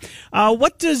him.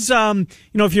 What does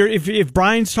if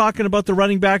Brian's talking about the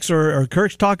running backs or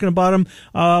Kirk's talking about him,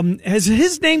 has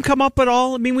his name come up at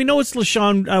all? I mean, we know it's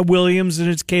LaShawn Williams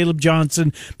and it's Caleb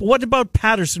Johnson, but what about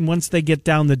Patterson once they get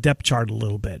down the depth chart a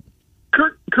little bit?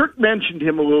 Kirk mentioned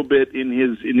him a little bit in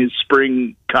his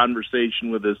spring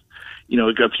conversation with us,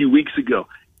 a few weeks ago.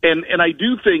 And I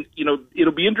do think,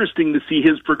 it'll be interesting to see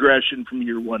his progression from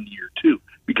year one to year two.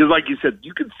 Because like you said,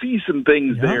 you can see some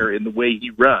things there in the way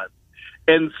he runs.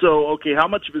 And so, okay, how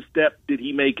much of a step did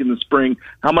he make in the spring?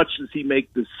 How much does he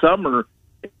make this summer?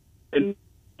 And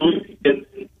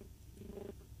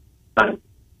a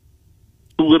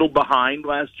little behind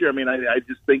last year. I mean, I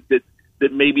just think that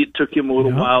maybe it took him a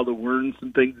little while to learn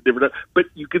some things different, but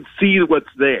you can see what's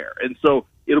there. And so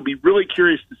it'll be really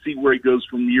curious to see where he goes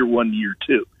from year one to year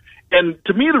two. And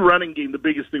to me, the running game, the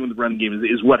biggest thing with the running game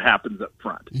is what happens up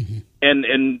front. Mm-hmm.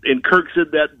 And Kirk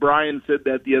said that, Brian said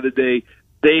that the other day,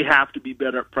 they have to be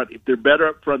better up front. If they're better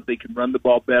up front, they can run the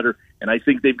ball better. And I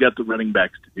think they've got the running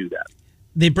backs to do that.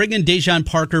 They bring in Dejon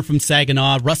Parker from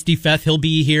Saginaw. Rusty Feth, he'll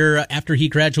be here after he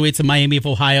graduates in Miami of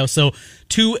Ohio. So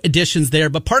 2 additions there.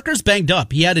 But Parker's banged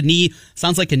up. He had a knee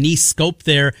scope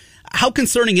there. How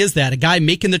concerning is that? A guy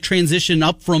making the transition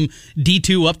up from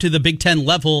D2 up to the Big Ten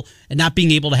level and not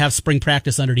being able to have spring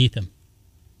practice underneath him.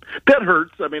 That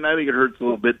hurts. I mean, I think it hurts a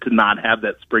little bit to not have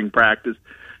that spring practice.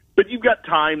 But you've got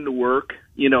time to work,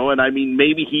 and I mean,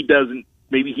 maybe he doesn't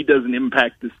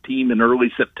impact this team in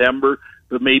early September.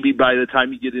 But maybe by the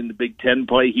time you get into Big Ten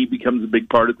play, he becomes a big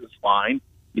part of this line.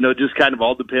 It just kind of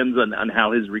all depends on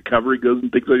how his recovery goes and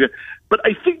things like that. But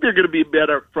I think they're going to be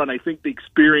better up front. I think the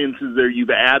experience is there.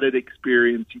 You've added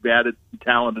experience. You've added some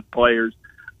talented players.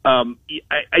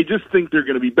 I just think they're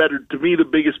going to be better. To me, the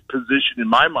biggest position in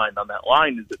my mind on that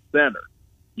line is at center.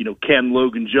 Can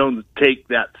Logan Jones take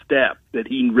that step that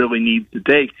he really needs to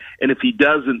take? And if he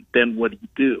doesn't, then what do you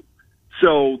do?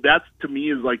 So that's, to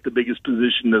me, is like the biggest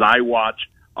position that I watch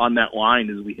on that line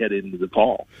as we head into the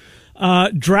fall.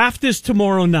 Draft is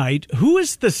tomorrow night. Who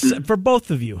is for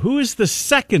both of you, who is the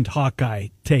second Hawkeye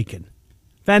taken?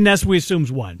 Van Ness, we assume,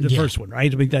 won the first one,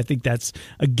 right? I mean, I think that's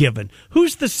a given.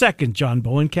 Who's the second, John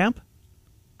Bohnenkamp?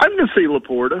 I'm going to say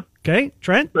Laporta. Okay,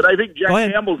 Trent? But I think Jack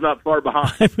Campbell's not far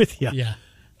behind. I'm with you. Yeah.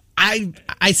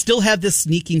 I still have this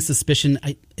sneaking suspicion.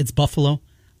 It's Buffalo.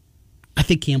 I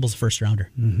think Campbell's a first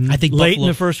rounder. Mm-hmm. I think late Buffalo,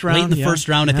 in the first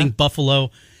round. I think Buffalo.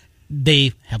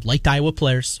 they have liked Iowa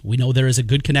players. We know there is a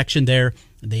good connection there.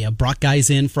 They have brought guys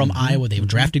in from Iowa. They've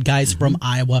drafted guys from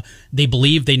Iowa. They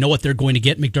believe they know what they're going to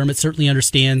get. McDermott certainly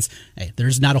understands, hey,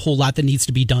 there's not a whole lot that needs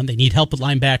to be done. They need help at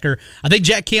linebacker. I think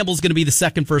Jack Campbell's going to be the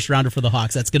second first-rounder for the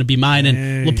Hawks. That's going to be mine,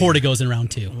 and Laporta goes in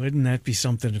round 2. Wouldn't that be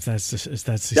something if that's the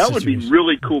That situation? would be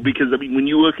really cool because, I mean, when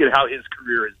you look at how his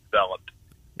career has developed,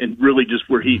 and really just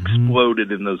where he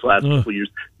exploded in those last couple of years,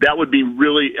 it would be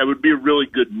a really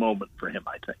good moment for him,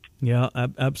 I think. Yeah,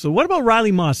 absolutely. What about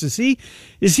Riley Moss? Does he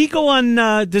go on?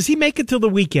 Does he make it till the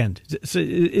weekend?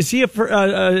 Is he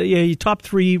a top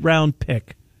 3 round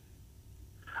pick?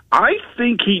 I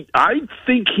think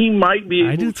he might be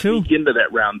able to sneak into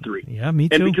that round 3. Yeah, me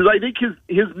too. And because I think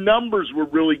his numbers were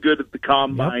really good at the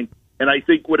combine. Yep. And I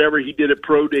think whatever he did at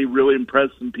Pro Day really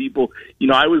impressed some people.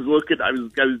 I was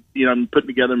I'm putting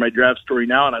together my draft story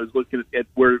now, and I was looking at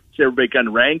where everybody kind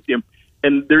of ranked him.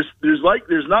 And there's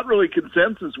not really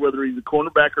consensus whether he's a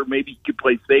cornerback or maybe he could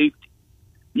play safety.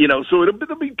 So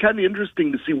it'll be kind of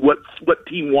interesting to see what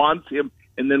team wants him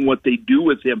and then what they do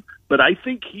with him. But I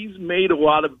think he's made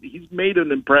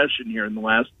an impression here in the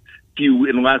last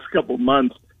couple of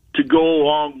months to go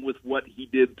along with what he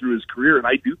did through his career. And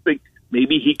I do think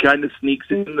maybe he kind of sneaks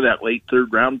into that late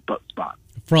 3rd round spot.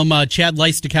 From Chad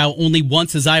Leistokow, only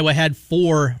once has Iowa had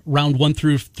 4 round 1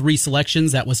 through 3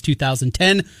 selections. That was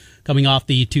 2010, coming off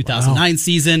the 2009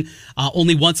 season.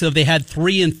 Only once have they had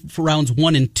 3 in rounds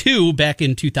 1 and 2 back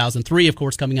in 2003, of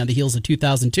course, coming on the heels of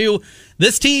 2002.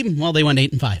 This team, well, they went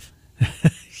 8-5.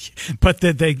 But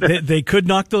they could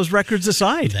knock those records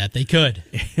aside. That they could.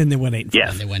 And they went 8-5. Yeah.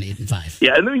 And they went 8-5.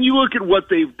 Yeah, and then you look at what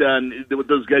they've done, what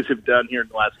those guys have done here in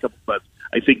the last couple of months.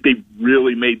 I think they've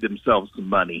really made themselves some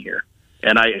money here.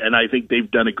 And I think they've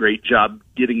done a great job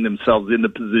getting themselves in the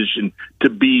position to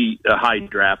be a high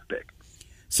draft pick.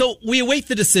 So we await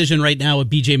the decision right now of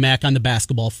B.J. Mack on the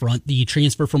basketball front, the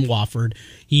transfer from Wofford.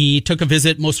 He took a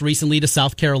visit most recently to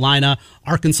South Carolina.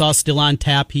 Arkansas still on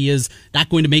tap. He is not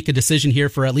going to make a decision here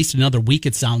for at least another week,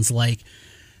 it sounds like.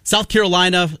 South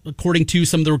Carolina, according to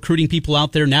some of the recruiting people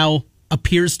out there, now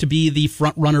appears to be the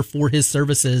front runner for his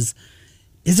services.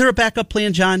 Is there a backup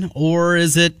plan, John? Or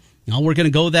is it, we're going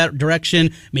to go that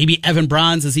direction? Maybe Evan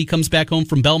Bronze, as he comes back home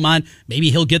from Belmont, maybe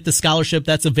he'll get the scholarship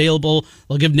that's available.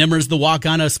 They'll give Nimmers the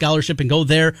walk-on a scholarship and go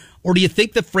there. Or do you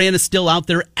think that Fran is still out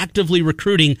there actively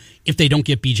recruiting if they don't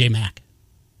get B.J. Mack?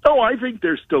 Oh, I think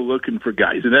they're still looking for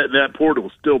guys, and that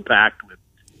portal's still packed with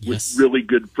really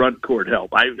good front court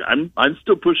help. I'm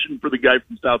still pushing for the guy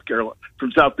from South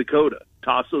Dakota,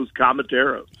 Tassos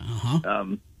Kamateros.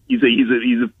 He's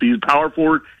a power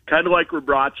forward, kind of like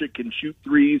Rebracek, can shoot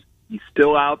threes. He's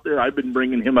still out there. I've been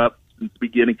bringing him up since the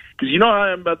beginning because you know how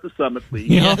I am about the Summit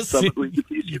League. Yes, Summit League.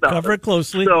 You cover it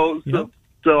closely.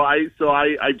 So I've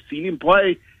seen him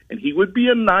play, and he would be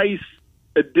a nice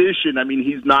addition. I mean,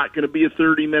 he's not going to be a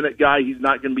 30-minute guy. He's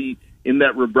not going to be in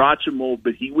that Rebracek mold,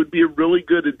 but he would be a really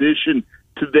good addition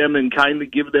to them and kind of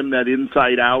give them that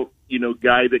inside-out,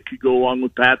 guy that could go along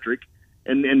with Patrick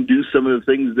and do some of the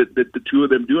things that the two of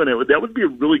them do. And that would be a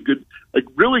really good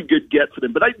get for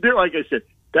them. But they're like I said,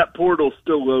 that portal's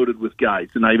still loaded with guys,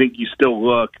 and I think you still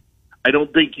look. I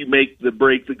don't think you make the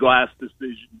break the glass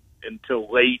decision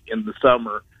until late in the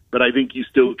summer, but I think you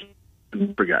still can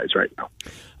for guys right now.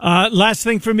 Last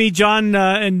thing for me, John,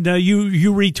 and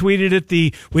you retweeted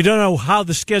it. We don't know how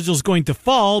the schedule's going to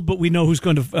fall, but we know who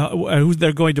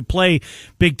they're going to play.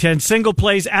 Big Ten single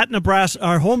plays at Nebraska,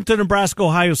 or home to Nebraska,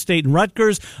 Ohio State, and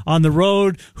Rutgers. On the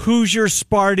road, Hoosier,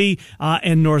 Sparty,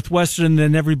 and Northwestern. And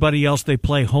then everybody else they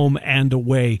play home and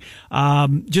away.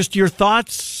 Just your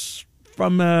thoughts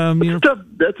from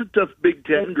That's a tough Big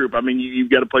Ten group. I mean, you've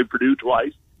got to play Purdue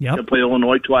twice. Yep. You've got to play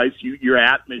Illinois twice. You're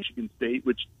at Michigan State,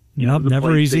 which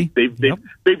never easy. They've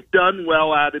done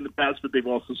well at in the past, but they've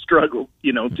also struggled,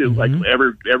 too, like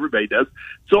everybody does.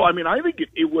 So, I mean, I think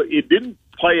it didn't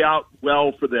play out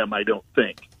well for them, I don't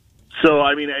think. So,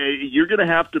 I mean, you're going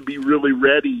to have to be really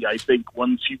ready, I think,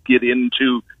 once you get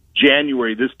into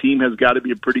January. This team has got to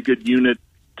be a pretty good unit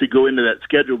to go into that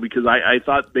schedule because I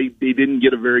thought they didn't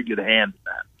get a very good hand in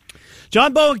that.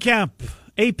 John Bohnenkamp,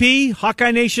 AP,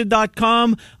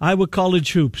 HawkeyeNation.com, Iowa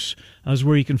College Hoops is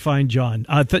where you can find John.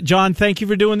 John, thank you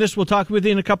for doing this. We'll talk with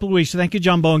you in a couple of weeks. Thank you,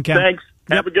 John Bohnenkamp. Thanks.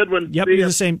 Have a good one. Yep, you're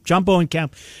the same. John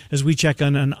Bohnenkamp. As we check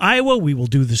on Iowa, we will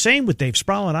do the same with Dave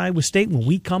Sprau on Iowa State when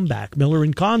we come back. Miller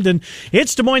and Condon.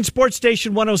 It's Des Moines Sports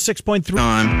Station 106.3.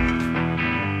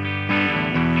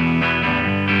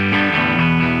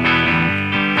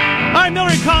 Hi, Miller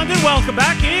and Condon. Welcome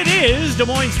back. It is Des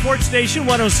Moines Sports Station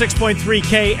 106.3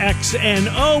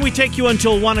 KXNO. We take you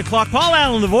until 1 o'clock. Paul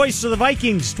Allen, the voice of the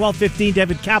Vikings. 12:15.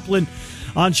 David Kaplan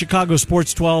on Chicago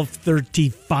Sports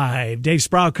 1235. Dave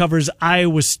Sprau covers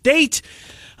Iowa State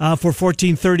for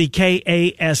 1430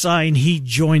 KASI, and he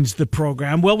joins the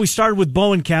program. Well, we started with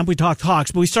Bohnenkamp. We talked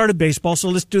Hawks, but we started baseball, so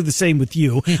let's do the same with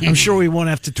you. I'm sure we won't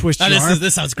have to twist your arm.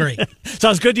 This sounds great.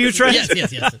 Sounds good to you, Trent?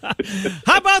 Yes.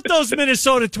 How about those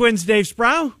Minnesota Twins, Dave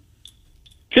Sprau?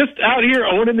 Just out here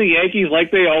owning the Yankees like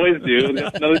they always do.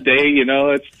 Just another day,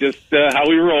 it's just how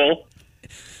we roll.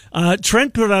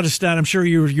 Trent put out a stat. I'm sure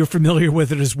you're familiar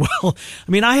with it as well.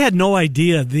 I mean, I had no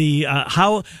idea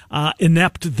how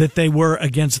inept that they were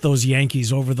against those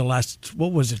Yankees over the last,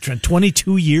 what was it, Trent,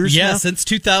 22 years Yeah, now? Since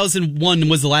 2001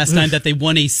 was the last time that they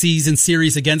won a season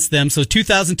series against them. So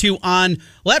 2002 on,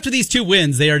 after these two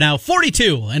wins, they are now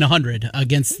 42-100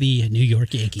 against the New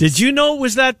York Yankees. Did you know it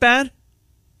was that bad?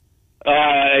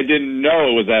 I didn't know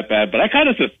it was that bad, but I kind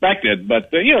of suspected. But,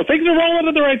 things are rolling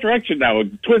in the right direction now.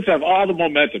 Twins have all the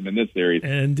momentum in this series.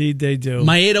 Indeed, they do.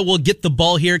 Maeda will get the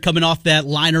ball here coming off that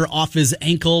liner off his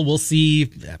ankle. We'll see.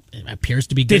 It appears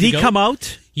to be good. Did he come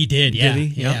out? He did, yeah. Did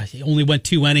he? Yeah. He only went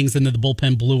 2 innings, and then the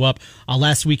bullpen blew up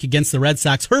last week against the Red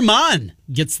Sox. Herman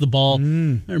gets the ball.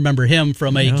 I remember him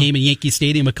from a game in Yankee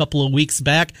Stadium a couple of weeks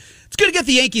back. It's good to get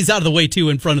the Yankees out of the way, too,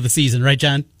 in front of the season. Right,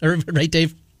 John? Or, right,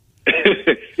 Dave?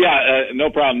 Yeah,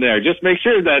 no problem there. Just make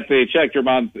sure that they check your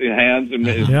mom's hands and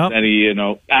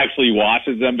he, actually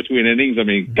washes them between innings. I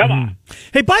mean, come on.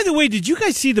 Hey, by the way, did you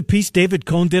guys see the piece David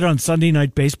Cohn did on Sunday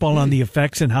Night Baseball on the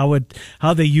effects and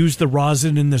how they use the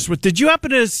rosin in this? Did you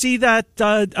happen to see that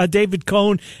David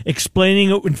Cohn explaining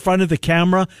it in front of the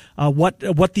camera, what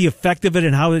the effect of it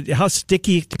and how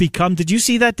sticky it become? Did you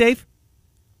see that, Dave?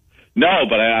 No,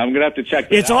 but I'm going to have to check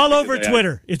that out. It's all over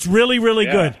Twitter. It's really, really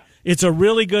good. It's a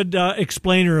really good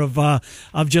explainer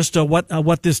of just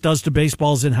what this does to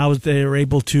baseballs and how they're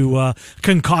able to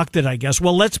concoct it, I guess.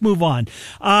 Well, let's move on.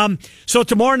 So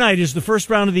tomorrow night is the first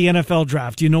round of the NFL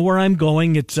draft. You know where I'm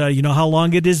going. It's how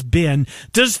long it has been.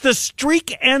 Does the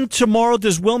streak end tomorrow?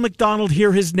 Does Will McDonald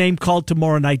hear his name called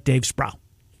tomorrow night, Dave Sprau?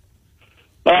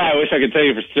 Oh, I wish I could tell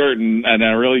you for certain, and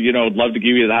I really, would love to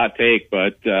give you the hot take,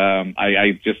 but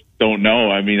I just don't know.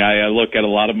 I mean, I look at a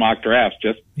lot of mock drafts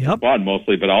just for fun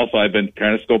mostly, but also I've been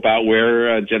trying to scope out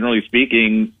where, generally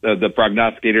speaking, the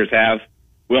prognosticators have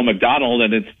Will McDonald,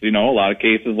 and it's, a lot of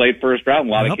cases late first round,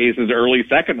 a lot of cases early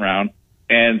second round,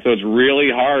 and so it's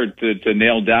really hard to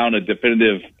nail down a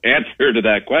definitive answer to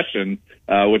that question.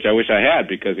 Which I wish I had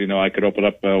because, I could open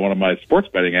up one of my sports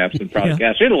betting apps and probably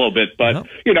cash in a little bit. But, as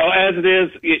it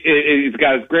is, he's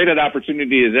got as great an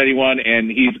opportunity as anyone, and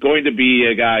he's going to be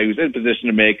a guy who's in position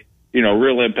to make,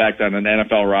 real impact on an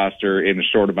NFL roster in a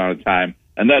short amount of time.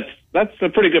 And that's a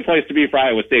pretty good place to be for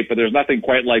Iowa State, but there's nothing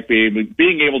quite like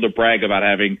being able to brag about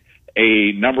having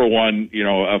a number one,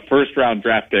 a first-round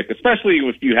draft pick, especially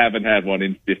if you haven't had one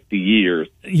in 50 years.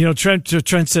 Trent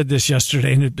said this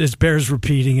yesterday, and it bears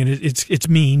repeating, and it's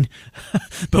mean.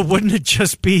 But wouldn't it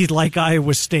just be like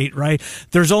Iowa State, right?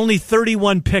 There's only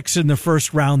 31 picks in the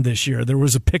first round this year. There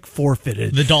was a pick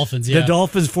forfeited. The Dolphins, yeah. The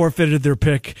Dolphins forfeited their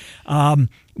pick.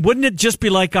 Wouldn't it just be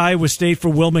like Iowa State for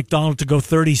Will McDonald to go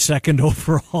 32nd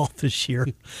overall this year?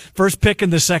 First pick in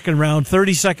the second round,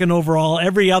 32nd overall.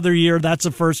 Every other year, that's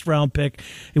a first round pick.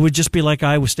 It would just be like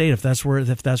Iowa State if that's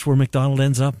where McDonald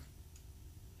ends up.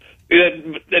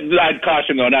 I'd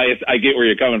caution though. Now I get where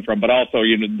you're coming from, but also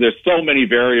there's so many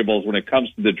variables when it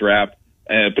comes to the draft,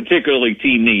 particularly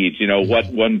team needs. What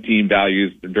one team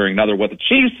values during another. What the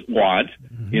Chiefs want,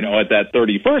 at that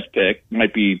 31st pick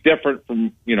might be different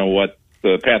from what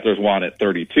the Panthers want at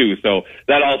 32. So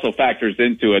that also factors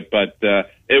into it, but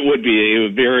it would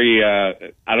be very,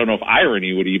 I don't know if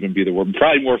irony would even be the word,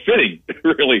 probably more fitting,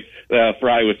 really, for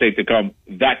Iowa State to come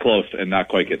that close and not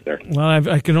quite get there. Well,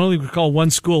 I can only recall one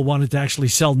school wanted to actually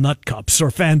sell nut cups, or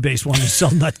fan base wanted to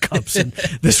sell nut cups, and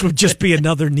this would just be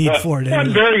another need for it.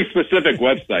 One very specific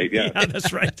website, yeah. Yeah,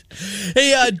 that's right.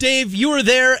 Hey, Dave, you were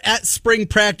there at spring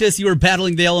practice. You were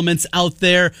battling the elements out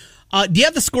there. Do you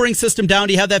have the scoring system down?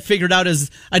 Do you have that figured out?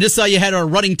 As I just saw you had a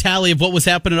running tally of what was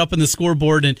happening up in the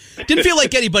scoreboard, and didn't feel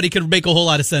like anybody could make a whole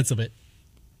lot of sense of it.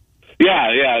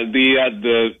 Yeah.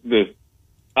 The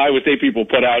Iowa State people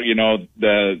put out,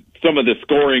 some of the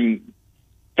scoring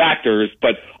factors,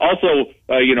 but also,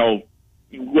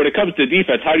 when it comes to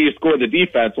defense, how do you score the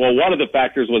defense? Well, one of the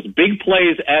factors was big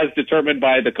plays as determined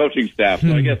by the coaching staff.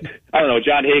 So I guess,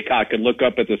 John Haycock can look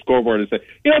up at the scoreboard and say,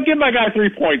 give my guy 3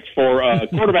 points for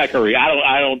quarterback hurry.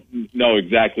 I don't know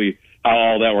exactly how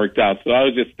all that worked out. So I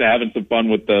was just having some fun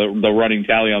with the running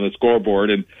tally on the scoreboard.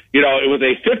 And, it was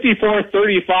a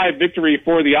 54-35 victory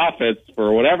for the offense,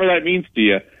 for whatever that means to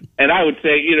you. And I would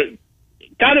say,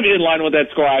 kind of in line with that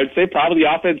score, I would say probably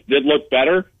the offense did look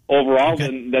better overall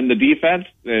than the defense.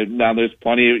 Now there's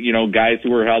plenty of, guys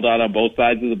who are held out on both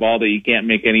sides of the ball that you can't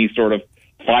make any sort of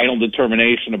final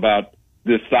determination about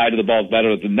this side of the ball is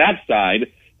better than that side.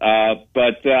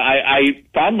 But I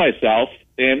found myself,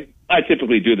 and I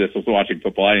typically do this with watching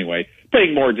football anyway,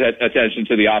 paying more attention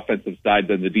to the offensive side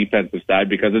than the defensive side,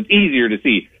 because it's easier to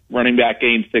see running back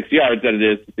gain 6 yards than it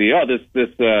is to see,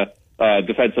 this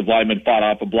defensive lineman fought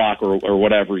off a block or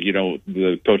whatever,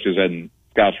 the coaches and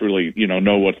scouts really,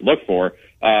 know what to look for.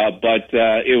 But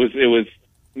it was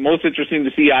most interesting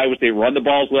to see Iowa State run the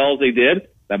ball as well as they did.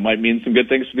 That might mean some good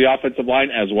things for the offensive line,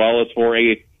 as well as for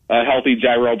a healthy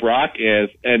Jairo Brock,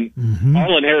 and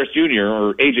Marlon Harris Jr.,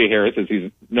 or A.J. Harris, as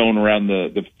he's known around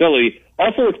the facility,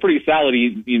 also looks pretty solid.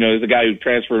 He, is a guy who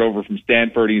transferred over from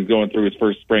Stanford. He's going through his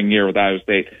first spring year with Iowa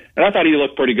State, and I thought he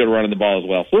looked pretty good running the ball as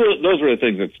well. So those were the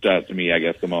things that stood out to me, I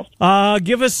guess, the most.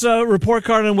 Give us a report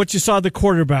card on what you saw of the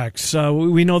quarterbacks.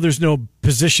 We know there's no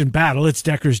position battle. It's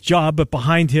Decker's job, but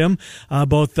behind him,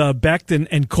 both Becht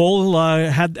and Cole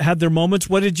had their moments.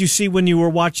 What did you see when you were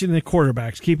watching the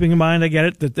quarterbacks? Keeping in mind, I get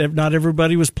it, that not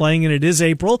everybody was playing, and it is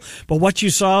April, but what you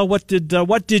saw, what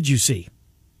did you see?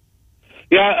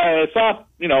 Yeah, I saw,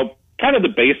 kind of the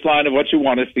baseline of what you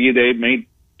want to see. They made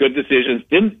good decisions,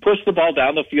 didn't push the ball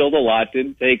down the field a lot,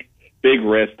 didn't take big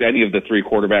risks. Any of the three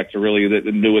quarterbacks are really, it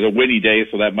was a windy day,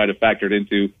 so that might have factored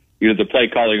into either the play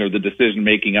calling or the decision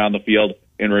making on the field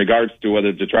in regards to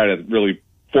whether to try to really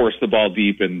force the ball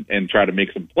deep and try to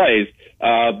make some plays.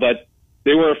 But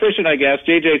they were efficient, I guess.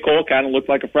 J.J. Cole kind of looked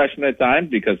like a freshman at times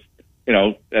because,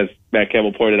 as Matt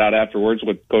Campbell pointed out afterwards,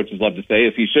 what coaches love to say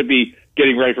is he should be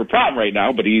getting ready for prom right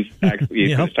now, but he's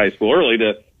actually finished high school early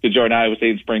to join Iowa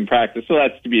State in spring practice, so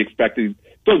that's to be expected.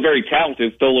 Still very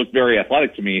talented, still looked very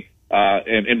athletic to me.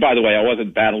 And by the way, I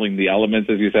wasn't battling the elements,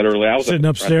 as you said earlier. I was sitting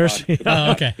upstairs.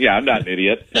 Okay. Yeah, I'm not an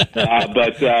idiot. But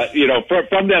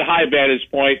from that high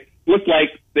vantage point, looked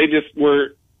like they just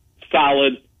were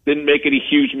solid, didn't make any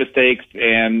huge mistakes,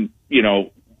 and,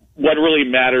 what really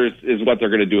matters is what they're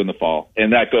going to do in the fall.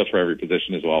 And that goes for every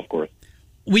position as well, of course.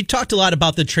 We talked a lot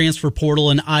about the transfer portal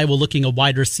and Iowa looking a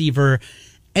wide receiver.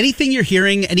 Anything you're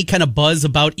hearing, any kind of buzz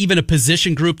about even a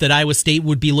position group that Iowa State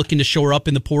would be looking to shore up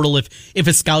in the portal if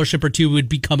a scholarship or two would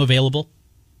become available?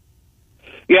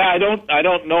 Yeah, I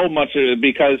don't know much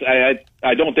because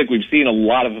I don't think we've seen a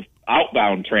lot of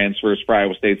outbound transfers for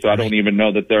Iowa State, so I don't even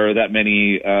know that there are that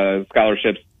many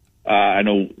scholarships. I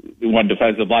know one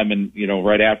defensive lineman,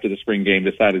 right after the spring game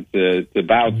decided to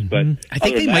bounce, but I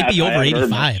think they might be over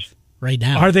 85 right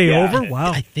now. Are they over?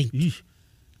 Wow. I think.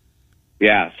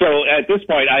 Yeah. So at this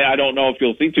point, I don't know if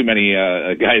you'll see too many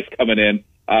guys coming in.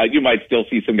 You might still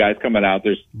see some guys coming out.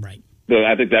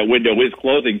 I think that window is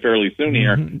closing fairly soon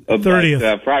here.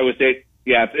 30th. For Iowa State,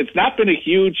 it's not been a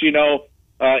huge,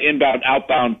 inbound,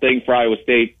 outbound thing for Iowa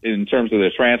State in terms of the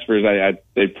transfers.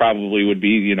 They probably would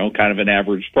be, kind of an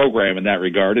average program in that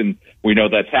regard. And we know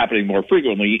that's happening more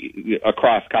frequently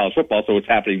across college football. So it's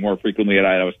happening more frequently at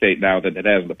Iowa State now than it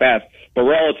has in the past. But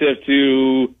relative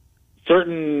to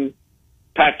certain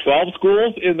Pac-12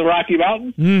 schools in the Rocky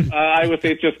Mountains, Iowa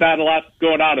State's just not a lot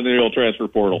going on in the old transfer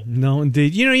portal. No,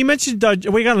 indeed. You mentioned,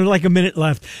 we got like a minute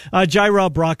left,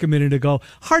 Jairo Brock a minute ago.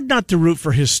 Hard not to root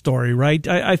for his story, right?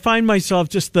 I find myself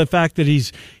just the fact that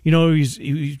he's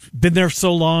been there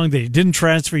so long, that he didn't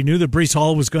transfer. He knew that Breece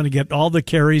Hall was going to get all the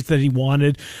carries that he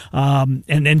wanted,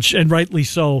 and rightly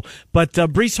so. But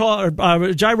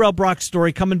Jairo Brock's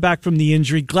story, coming back from the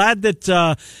injury, glad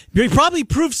that he probably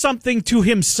proved something to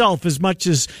himself as much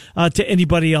as to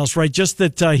anybody else, right? Just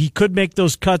that he could make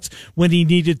those cuts when he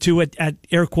needed to at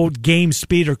air quote game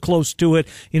speed or close to it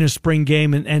in a spring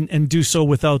game and do so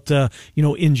without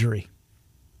injury.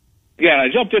 Yeah, I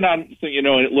jumped in on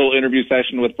a little interview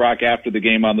session with Brock after the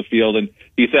game on the field, and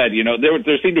he said,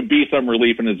 there seemed to be some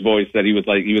relief in his voice that he was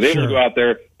able to go out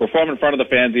there, perform in front of the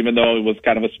fans, even though it was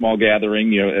kind of a small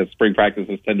gathering, as spring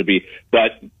practices tend to be.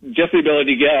 But just the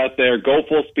ability to get out there, go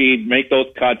full speed, make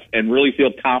those cuts, and really feel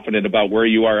confident about where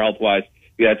you are health-wise.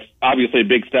 Yeah, it's obviously a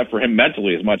big step for him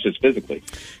mentally as much as physically.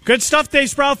 Good stuff, Dave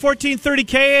Sprau, 1430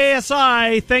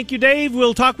 KASI. Thank you, Dave.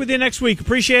 We'll talk with you next week.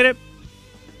 Appreciate it.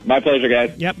 My pleasure,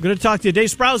 guys. Yep, good to talk to you. Dave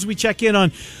Sprau, as we check in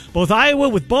on both Iowa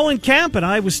with Bohnenkamp and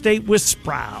Iowa State with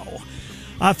Sprau.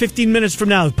 15 minutes from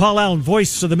now, Paul Allen,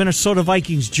 voice of the Minnesota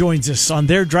Vikings, joins us on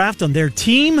their draft, on their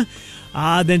team.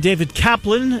 Then David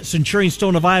Kaplan, Centurion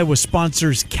Stone of Iowa,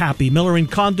 sponsors Cappy. Miller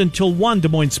and Condon till 1, Des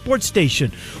Moines Sports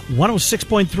Station,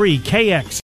 106.3 KX.